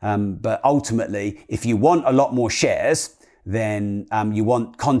 But ultimately, if you want a lot more shares, then you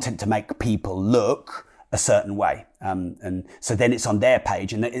want content to make people look a certain way. And so then it's on their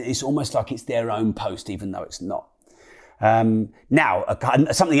page, and it's almost like it's their own post, even though it's not. Now,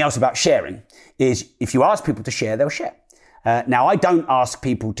 something else about sharing is if you ask people to share, they'll share. Now, I don't ask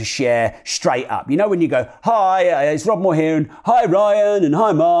people to share straight up. You know, when you go, hi, it's Rob Moore here, and hi, Ryan, and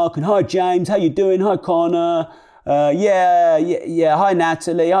hi, Mark, and hi, James, how you doing? Hi, Connor. Hi,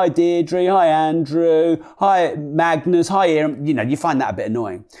 Natalie. Hi, Deirdre. Hi, Andrew. Hi, Magnus. Hi, Aaron. You find that a bit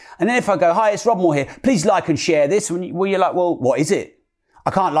annoying. And then if I go, hi, it's Rob Moore here, please like and share this. You're like, well, what is it? I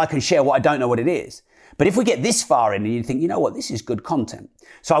can't like and share what I don't know what it is. But if we get this far in and you think, you know what, this is good content.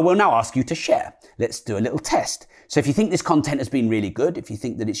 So I will now ask you to share. Let's do a little test. So if you think this content has been really good, if you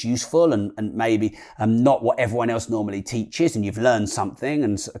think that it's useful and maybe not what everyone else normally teaches, and you've learned something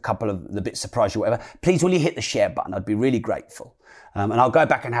and a couple of the bits surprise you, whatever, please will you hit the share button? I'd be really grateful. And I'll go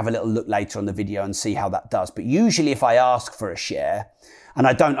back and have a little look later on the video and see how that does. But usually if I ask for a share, and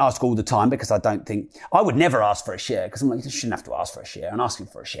I don't ask all the time because I would never ask for a share because I'm like, you shouldn't have to ask for a share. And asking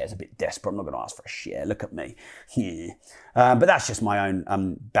for a share is a bit desperate. I'm not going to ask for a share. Look at me. But that's just my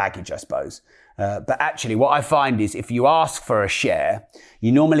own baggage, I suppose. But actually what I find is if you ask for a share,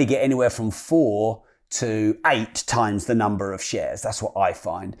 you normally get anywhere from 4 to 8 times the number of shares. That's what I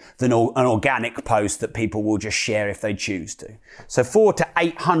find than an organic post that people will just share if they choose to. So 400 to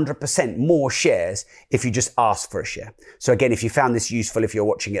 800% more shares if you just ask for a share. So again, if you found this useful, if you're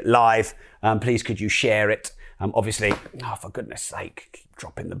watching it live, please could you share it? Obviously, for goodness sake, keep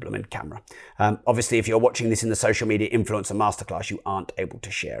dropping the blooming camera. Obviously, if you're watching this in the Social Media Influencer Masterclass, you aren't able to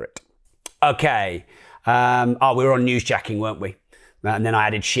share it. Okay. We were on newsjacking, weren't we? And then I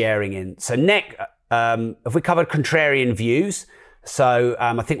added sharing in. So Nick, have we covered contrarian views? So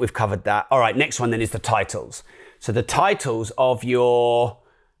I think we've covered that. All right, next one then is the titles. So the titles of your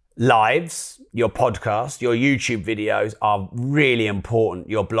lives, your podcast, your YouTube videos are really important.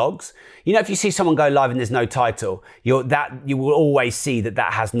 Your blogs. If you see someone go live and there's no title, you will always see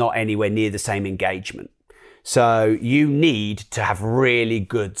that has not anywhere near the same engagement. So you need to have really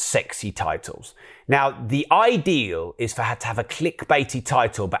good, sexy titles. Now, the ideal is to have a clickbaity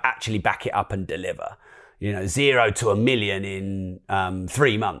title, but actually back it up and deliver. 0 to 1 million in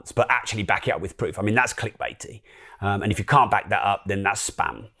 3 months, but actually back it up with proof. I mean, that's clickbaity. And if you can't back that up, then that's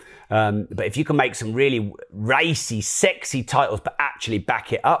spam. But if you can make some really racy, sexy titles, but actually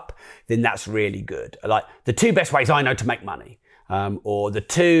back it up, then that's really good. Like the 2 best ways I know to make money, or the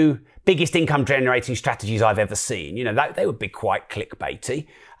 2 biggest income generating strategies I've ever seen. They would be quite clickbaity.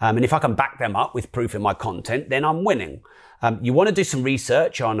 And if I can back them up with proof in my content, then I'm winning. You want to do some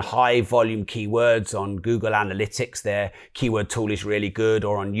research on high volume keywords on Google Analytics. Their keyword tool is really good.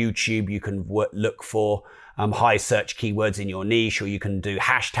 Or on YouTube, you can look for high search keywords in your niche, or you can do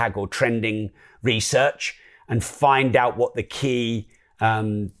hashtag or trending research and find out what the key,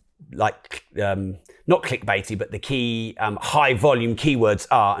 not clickbaity, but the key high volume keywords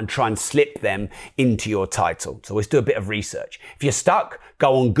are, and try and slip them into your title. So always do a bit of research. If you're stuck,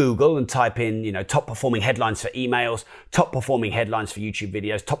 go on Google and type in, top performing headlines for emails, top performing headlines for YouTube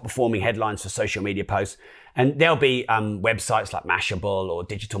videos, top performing headlines for social media posts. And there'll be websites like Mashable or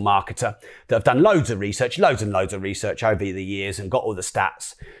Digital Marketer that have done loads and loads of research over the years and got all the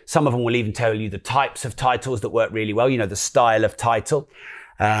stats. Some of them will even tell you the types of titles that work really well, the style of title.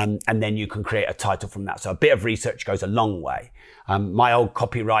 And then you can create a title from that. So a bit of research goes a long way. My old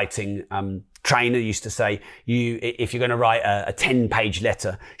copywriting trainer used to say, if you're going to write a 10-page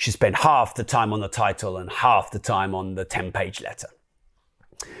letter, you should spend half the time on the title and half the time on the 10-page letter.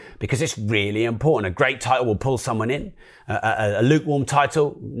 because it's really important. A great title will pull someone in. A lukewarm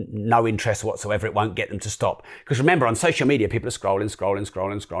title, no interest whatsoever. It won't get them to stop. Because remember, on social media, people are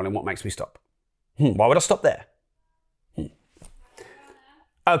scrolling. What makes me stop? Why would I stop there?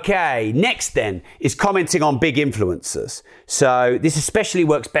 Okay, next then is commenting on big influencers. So this especially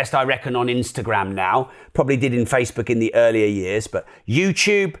works best, I reckon, on Instagram now. Probably did in Facebook in the earlier years, but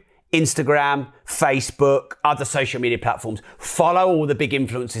YouTube, Instagram, Facebook, other social media platforms, follow all the big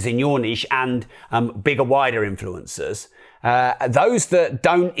influencers in your niche and bigger, wider influencers. Those that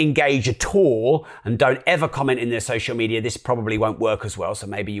don't engage at all and don't ever comment in their social media, this probably won't work as well. So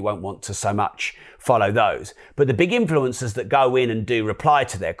maybe you won't want to so much follow those. But the big influencers that go in and do reply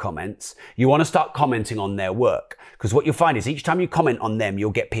to their comments, you want to start commenting on their work. Because what you'll find is each time you comment on them,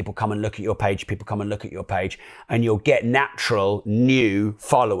 you'll get people come and look at your page, and you'll get natural new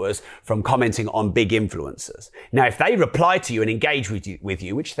followers from commenting on big influencers. Now, if they reply to you and engage with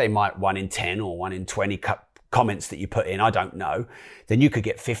you, which they might 1 in 10 or 1 in 20 comments that you put in, I don't know, then you could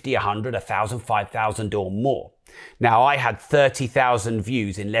get 50, 100, 1,000, 5,000 or more. Now, I had 30,000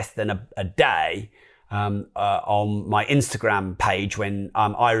 views in less than a day on my Instagram page when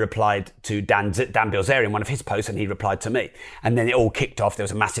I replied to Dan Bilzerian, one of his posts, and he replied to me. And then it all kicked off. There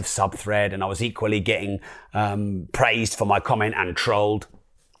was a massive sub-thread, and I was equally getting praised for my comment and trolled.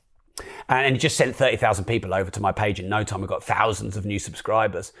 And it just sent 30,000 people over to my page in no time. We've got thousands of new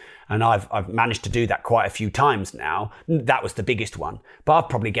subscribers. And I've managed to do that quite a few times now. That was the biggest one. But I've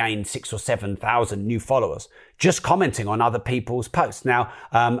probably gained 6,000 or 7,000 new followers just commenting on other people's posts. Now,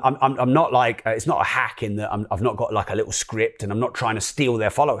 I'm not like, it's not a hack in that I've not got like a little script and I'm not trying to steal their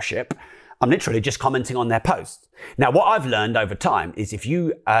followership. I'm literally just commenting on their posts. Now, what I've learned over time is if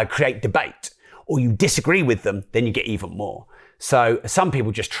you create debate or you disagree with them, then you get even more. So some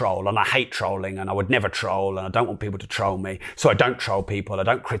people just troll, and I hate trolling, and I would never troll, and I don't want people to troll me. So I don't troll people. I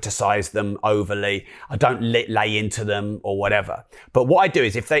don't criticize them overly. I don't lay into them or whatever. But what I do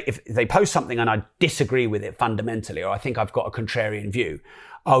is if they post something and I disagree with it fundamentally, or I think I've got a contrarian view,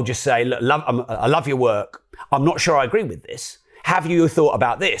 I'll just say, look, I love your work. I'm not sure I agree with this. Have you thought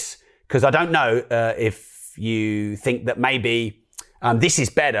about this? Because I don't know if you think that maybe this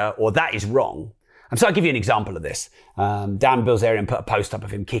is better or that is wrong. And so I'll give you an example of this. Dan Bilzerian put a post up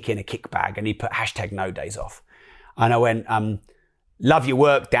of him kicking a kick bag, and he put #NoDaysOff. And I went, love your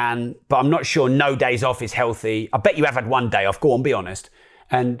work, Dan, but I'm not sure no days off is healthy. I bet you have had 1 day off. Go on, be honest.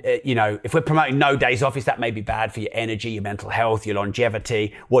 And, if we're promoting no days off, is that maybe bad for your energy, your mental health, your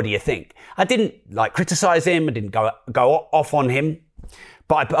longevity? What do you think? I didn't criticize him. I didn't go off on him.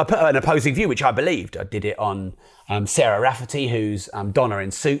 But I put an opposing view, which I believed. I did it on Sarah Rafferty, who's Donna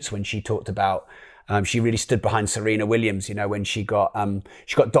in Suits, when she talked about she really stood behind Serena Williams, when she got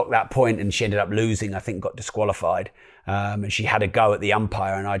docked that point and she ended up losing, I think got disqualified. And she had a go at the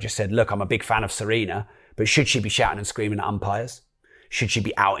umpire, and I just said, look, I'm a big fan of Serena, but should she be shouting and screaming at umpires? Should she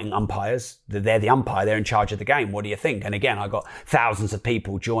be outing umpires? They're the umpire, they're in charge of the game. What do you think? And again, I got thousands of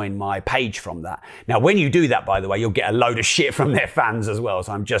people join my page from that. Now, when you do that, by the way, you'll get a load of shit from their fans as well.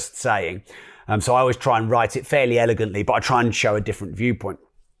 So I'm just saying. So I always try and write it fairly elegantly, but I try and show a different viewpoint.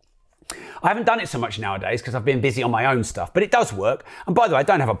 I haven't done it so much nowadays because I've been busy on my own stuff, but it does work. And by the way, I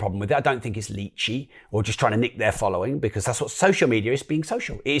don't have a problem with it. I don't think it's leechy or just trying to nick their following, because that's what social media is, being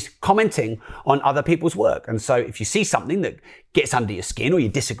social. It is commenting on other people's work. And so if you see something that gets under your skin or you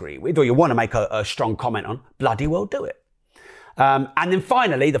disagree with, or you want to make a strong comment on, bloody well do it. And then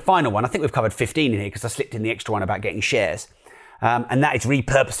finally, the final one, I think we've covered 15 in here because I slipped in the extra one about getting shares. And that is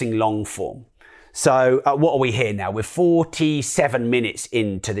repurposing long form. So what are we here now? We're 47 minutes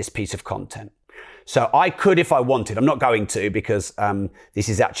into this piece of content. So I could, if I wanted, I'm not going to, because this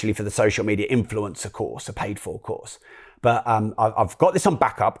is actually for the social media influencer course, a paid for course. But I've got this on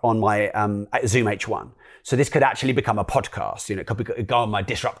backup on my Zoom H1. So this could actually become a podcast. It could go on my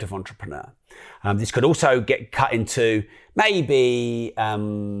Disruptive Entrepreneur. This could also get cut into maybe,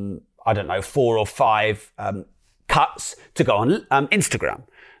 4 or 5 cuts to go on Instagram.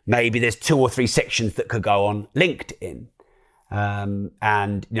 Maybe there's 2 or 3 sections that could go on LinkedIn.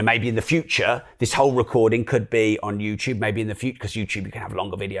 And maybe in the future, this whole recording could be on YouTube. Maybe in the future, because YouTube, you can have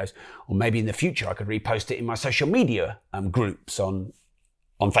longer videos. Or maybe in the future, I could repost it in my social media groups on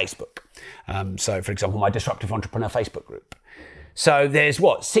Facebook. So for example, my Disruptive Entrepreneur Facebook group. So there's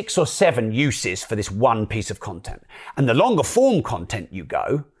 6 or 7 uses for this one piece of content. And the longer form content you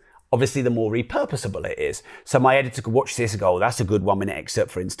go, obviously, the more repurposable it is. So my editor could watch this and go, that's a good 1-minute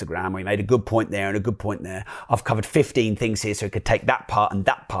excerpt for Instagram. We made a good point there and a good point there. I've covered 15 things here, so it could take that part and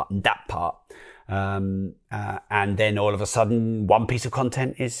that part and that part. And then all of a sudden, one piece of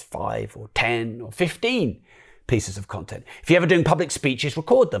content is 5 or 10 or 15 pieces of content. If you're ever doing public speeches,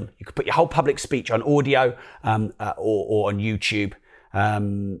 record them. You could put your whole public speech on audio or on YouTube.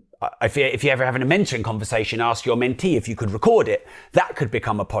 If you're ever having a mentoring conversation, ask your mentee if you could record it. That could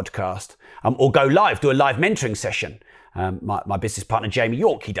become a podcast. Or go live, do a live mentoring session. My business partner, Jamie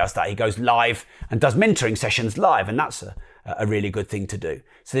York, he does that. He goes live and does mentoring sessions live, and that's a really good thing to do.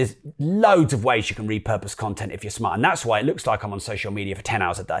 So there's loads of ways you can repurpose content if you're smart. And that's why it looks like I'm on social media for 10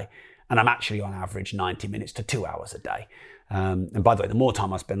 hours a day. And I'm actually on average 90 minutes to 2 hours a day. And by the way, the more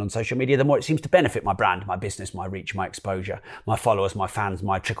time I spend on social media, the more it seems to benefit my brand, my business, my reach, my exposure, my followers, my fans,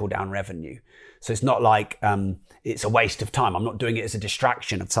 my trickle-down revenue. So it's not like it's a waste of time. I'm not doing it as a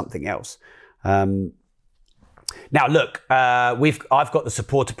distraction of something else. Now, look, I've got the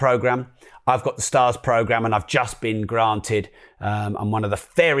supporter program. I've got the stars program, and I've just been granted, I'm one of the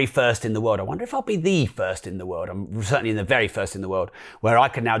very first in the world. I wonder if I'll be the first in the world. I'm certainly in the very first in the world where I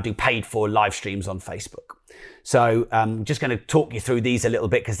can now do paid for live streams on Facebook. So I'm just going to talk you through these a little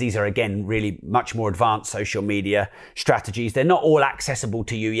bit because these are, again, really much more advanced social media strategies. They're not all accessible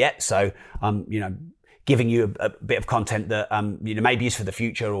to you yet. So, giving you a bit of content that, maybe is for the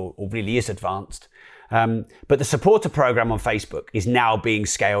future or really is advanced. But the supporter program on Facebook is now being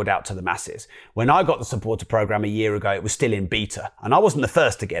scaled out to the masses. When I got the supporter program a year ago, it was still in beta, and I wasn't the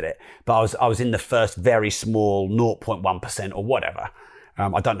first to get it, but I was in the first very small 0.1% or whatever.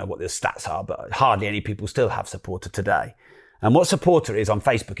 I don't know what the stats are, but hardly any people still have supporter today. And what supporter is on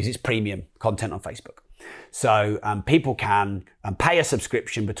Facebook is it's premium content on Facebook. So people can pay a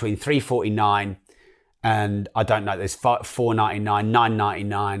subscription between $3.49 and I don't know, there's $4.99,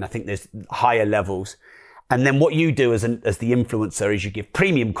 $9.99. I think there's higher levels. And then what you do as the influencer is you give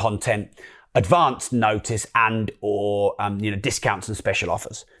premium content, advanced notice, and or discounts and special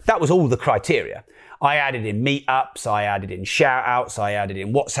offers. That was all the criteria. I added in meetups, I added in shout outs, I added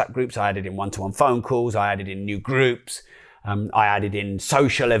in WhatsApp groups, I added in one-to-one phone calls, I added in new groups, I added in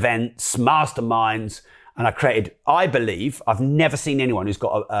social events, masterminds, and I created, I believe, I've never seen anyone who's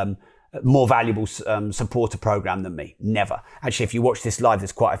got a more valuable supporter program than me. Never. Actually, if you watch this live,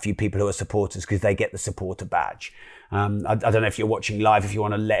 there's quite a few people who are supporters because they get the supporter badge. I don't know if you're watching live, if you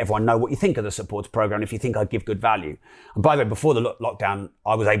want to let everyone know what you think of the supporter program, if you think I'd give good value. And by the way, before the lockdown,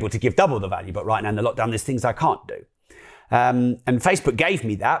 I was able to give double the value, but right now in the lockdown, there's things I can't do. And Facebook gave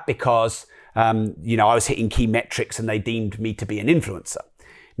me that because, I was hitting key metrics and they deemed me to be an influencer.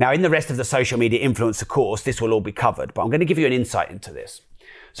 Now, in the rest of the social media influencer course, this will all be covered, but I'm going to give you an insight into this.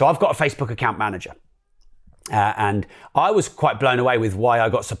 So I've got a Facebook account manager. And I was quite blown away with why I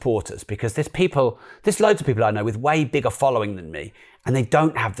got supporters, because there's loads of people I know with way bigger following than me, and they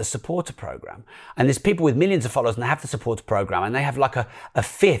don't have the supporter program. And there's people with millions of followers and they have the supporter program, and they have like a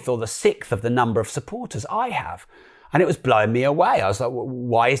fifth or the sixth of the number of supporters I have. And it was blowing me away. I was like,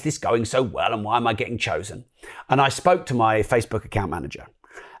 why is this going so well, and why am I getting chosen? And I spoke to my Facebook account manager.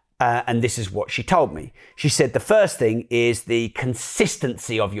 And this is what she told me. She said, the first thing is the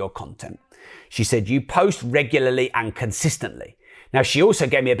consistency of your content. She said, you post regularly and consistently. Now, she also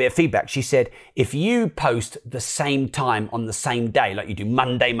gave me a bit of feedback. She said, if you post the same time on the same day, like you do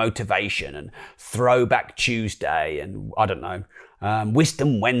Monday motivation and Throwback Tuesday and I don't know,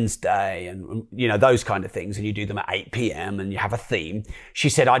 Wisdom Wednesday and, those kind of things, and you do them at 8 p.m. and you have a theme, she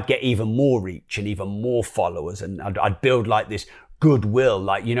said, I'd get even more reach and even more followers, and I'd build like this goodwill,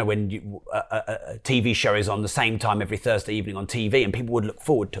 like, when a TV show is on the same time every Thursday evening on TV and people would look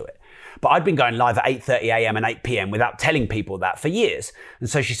forward to it. But I'd been going live at 8:30 a.m. and 8 p.m. without telling people that for years. And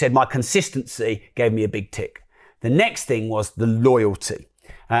so she said, my consistency gave me a big tick. The next thing was the loyalty.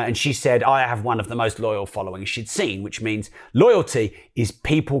 And she said, I have one of the most loyal followings she'd seen, which means loyalty is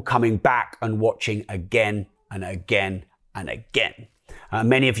people coming back and watching again and again and again.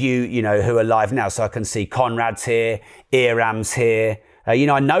 Many of you, who are live now, so I can see Conrad's here, Iram's here.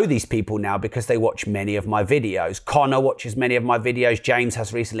 I know these people now because they watch many of my videos. Connor watches many of my videos. James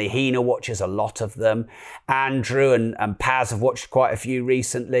has recently. Hina watches a lot of them. Andrew and Paz have watched quite a few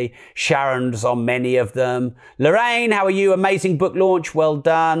recently. Sharon's on many of them. Lorraine, how are you? Amazing book launch. Well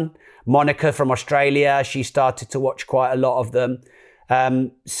done. Monica from Australia, she started to watch quite a lot of them.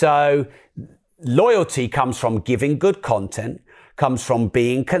 So loyalty comes from giving good content, comes from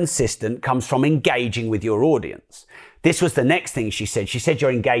being consistent, comes from engaging with your audience. This was the next thing she said. She said your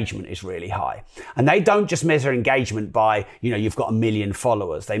engagement is really high. And they don't just measure engagement by, you've got 1 million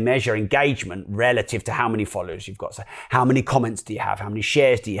followers. They measure engagement relative to how many followers you've got. So how many comments do you have? How many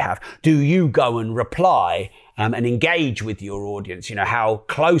shares do you have? Do you go and reply and engage with your audience? How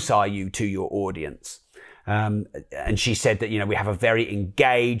close are you to your audience? And she said that, we have a very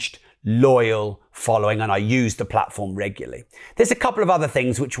engaged, loyal following, and I use the platform regularly. There's a couple of other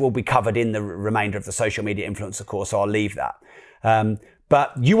things which will be covered in the remainder of the social media influencer course, so I'll leave that.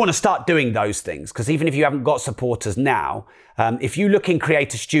 But you want to start doing those things, because even if you haven't got supporters now, if you look in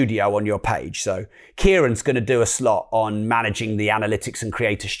Creator Studio on your page, so Kieran's going to do a slot on managing the analytics and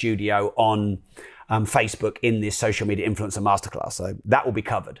Creator Studio on Facebook in this social media influencer masterclass. So that will be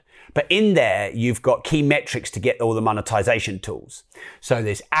covered. But in there, you've got key metrics to get all the monetization tools. So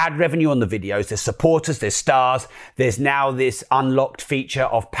there's ad revenue on the videos, there's supporters, there's stars. There's now this unlocked feature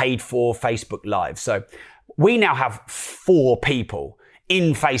of paid for Facebook Live. So we now have 4 people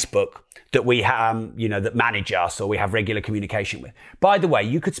in Facebook that we have, that manage us or we have regular communication with. By the way,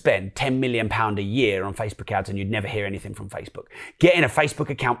 you could spend £10 million a year on Facebook ads and you'd never hear anything from Facebook. Getting a Facebook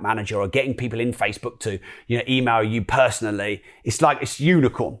account manager or getting people in Facebook to, email you personally, it's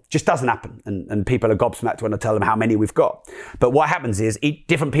unicorn. Just doesn't happen. And people are gobsmacked when I tell them how many we've got. But what happens is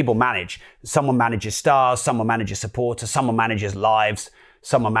different people manage. Someone manages stars, someone manages supporters, someone manages lives,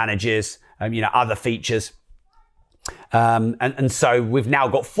 someone manages, other features. And so we've now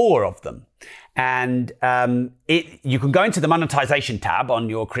got 4 of them. And you can go into the monetization tab on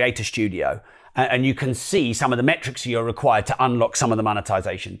your Creator Studio and you can see some of the metrics you're required to unlock some of the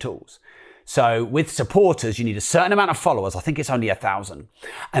monetization tools. So with supporters, you need a certain amount of followers. I think it's only 1,000.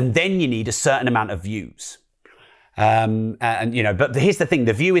 And then you need a certain amount of views. But here's the thing.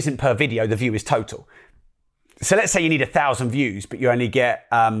 The view isn't per video. The view is total. So let's say you need 1,000 views, but you only get,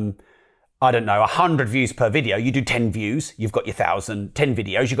 100 views per video. You do 10 views, you've got your 1,000, 10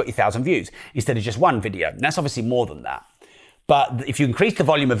 videos, you've got your 1,000 views instead of just one video. And that's obviously more than that. But if you increase the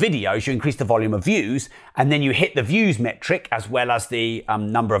volume of videos, you increase the volume of views, and then you hit the views metric as well as the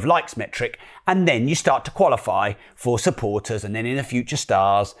number of likes metric, and then you start to qualify for supporters, and then in the future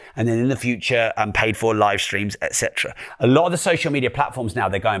stars, and then in the future paid for live streams, etc. A lot of the social media platforms now,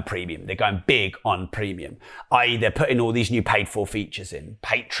 they're going premium. They're going big on premium, i.e. they're putting all these new paid for features in.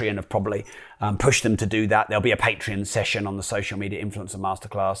 Patreon have probably pushed them to do that. There'll be a Patreon session on the Social Media Influencer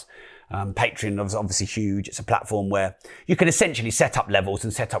Masterclass. Patreon is obviously huge. It's a platform where you can essentially set up levels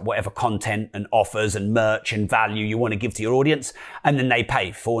and set up whatever content and offers and merch and value you want to give to your audience. And then they pay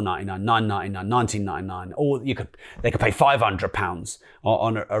 $4.99, $9.99, $19.99, or they could pay £500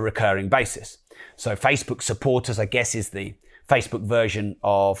 on a recurring basis. So Facebook supporters, I guess, is the Facebook version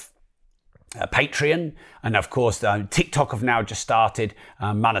of Patreon. And of course, TikTok have now just started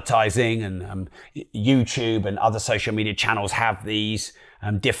monetizing, and YouTube and other social media channels have these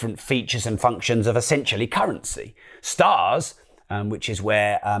different features and functions of essentially currency. Stars, which is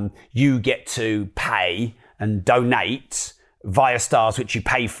where you get to pay and donate via stars, which you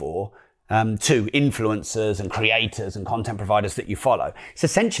pay for, to influencers and creators and content providers that you follow. It's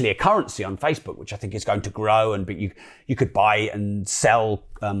essentially a currency on Facebook, which I think is going to grow, but you could buy and sell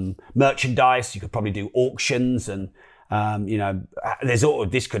merchandise. You could probably do auctions, and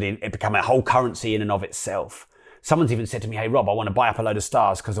this could become a whole currency in and of itself. Someone's even said to me, "Hey Rob, I want to buy up a load of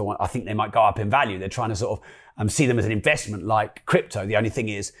stars because I think they might go up in value." They're trying to sort of see them as an investment like crypto. The only thing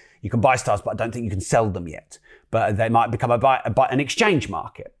is you can buy stars, but I don't think you can sell them yet. But they might become an exchange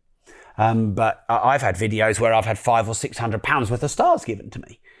market. But I've had videos where I've had £500 or £600 worth of stars given to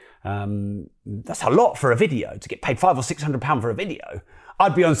me. That's a lot for a video, to get paid £500 or £600 for a video.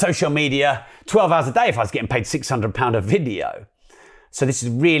 I'd be on social media 12 hours a day if I was getting paid £600 a video. So this is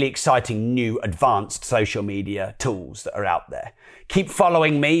really exciting new advanced social media tools that are out there. Keep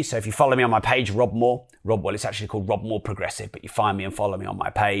following me. So if you follow me on my page, Rob Moore, it's actually called Rob Moore Progressive, but you find me and follow me on my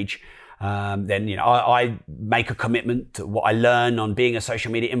page. Then I make a commitment to what I learn on being a social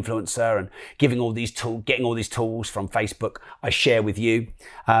media influencer and getting all these tools from Facebook. I share with you.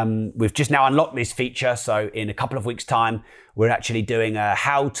 We've just now unlocked this feature, so in a couple of weeks' time, we're actually doing a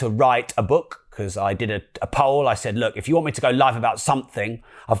how to write a book. Because I did a poll. I said, look, if you want me to go live about something,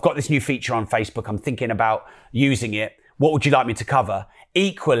 I've got this new feature on Facebook. I'm thinking about using it. What would you like me to cover?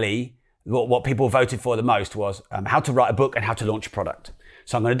 Equally, what people voted for the most was how to write a book and how to launch a product.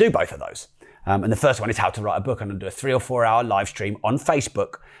 So I'm going to do both of those. And the first one is how to write a book. I'm going to do a 3 or 4 hour live stream on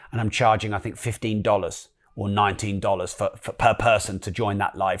Facebook. And I'm charging, I think, $15 or $19 per person to join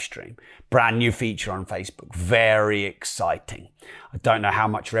that live stream. Brand new feature on Facebook. Very exciting. I don't know how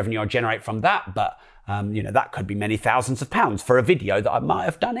much revenue I'll generate from that, but that could be many thousands of pounds for a video that I might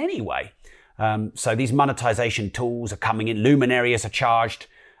have done anyway. So these monetization tools are coming in. Luminary is a charged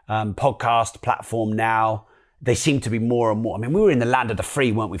podcast platform now. They seem to be more and more. I mean, we were in the land of the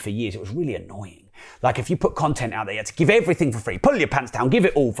free, weren't we, for years? It was really annoying. Like if you put content out there, you have to give everything for free. Pull your pants down, give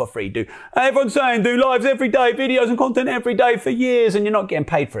it all for free. Everyone's saying do lives every day, videos and content every day for years, and you're not getting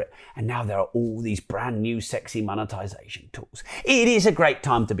paid for it. And now there are all these brand new sexy monetization tools. It is a great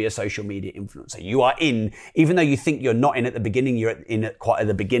time to be a social media influencer. You are in, even though you think you're not in at the beginning, you're in at quite at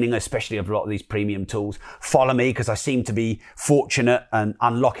the beginning, especially of a lot of these premium tools. Follow me because I seem to be fortunate and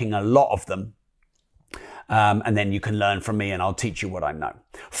unlocking a lot of them. And then you can learn from me and I'll teach you what I know.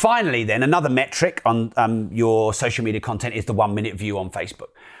 Finally, then, another metric on your social media content is the 1 minute view on Facebook.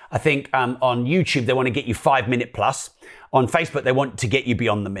 I think on YouTube, they want to get you 5 minute plus. On Facebook, they want to get you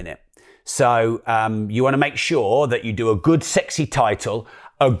beyond the minute. So you want to make sure that you do a good, sexy title,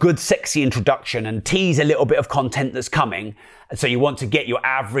 a good, sexy introduction, and tease a little bit of content that's coming. So you want to get your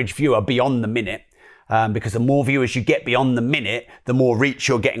average viewer beyond the minute. Because the more viewers you get beyond the minute, the more reach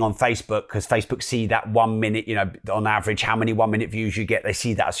you're getting on Facebook, because Facebook see that 1 minute, on average, how many 1 minute views you get, they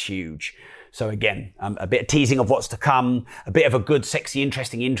see that as huge. So again, a bit of teasing of what's to come, a bit of a good, sexy,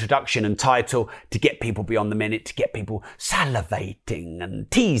 interesting introduction and title to get people beyond the minute, to get people salivating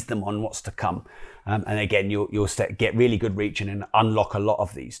and tease them on what's to come. And again, you'll get really good reach and unlock a lot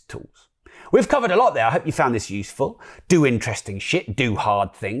of these tools. We've covered a lot there. I hope you found this useful. Do interesting shit, do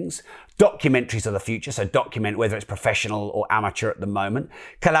hard things. Documentaries are the future, so document whether it's professional or amateur at the moment.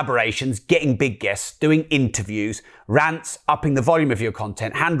 Collaborations, getting big guests, doing interviews, rants, upping the volume of your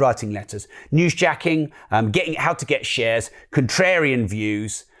content, handwriting letters, newsjacking, how to get shares, contrarian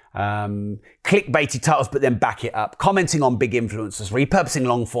views, clickbaity titles but then back it up, commenting on big influencers, repurposing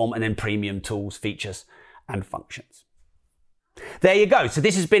long form, and then premium tools, features and functions. There you go. So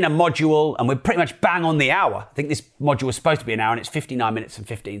this has been a module, and we're pretty much bang on the hour. I think this module was supposed to be an hour, and it's 59 minutes and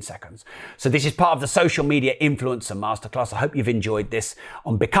 15 seconds. So this is part of the Social Media Influencer Masterclass. I hope you've enjoyed this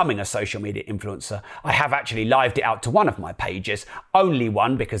on becoming a social media influencer. I have actually lived it out to one of my pages, only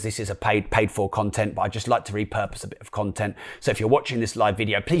one, because this is a paid for content, but I just like to repurpose a bit of content. So if you're watching this live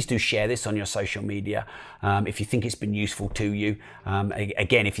video, please do share this on your social media if you think it's been useful to you.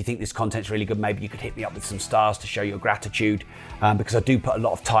 Again, if you think this content's really good, maybe you could hit me up with some stars to show your gratitude. Because I do put a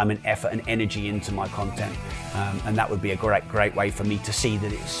lot of time and effort and energy into my content, and that would be a great way for me to see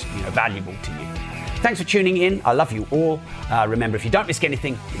that it's valuable to you. Thanks for tuning in. I love you all. Remember, if you don't risk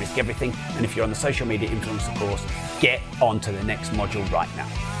anything, you risk everything. And if you're on the social media influencer course, get on to the next module right now.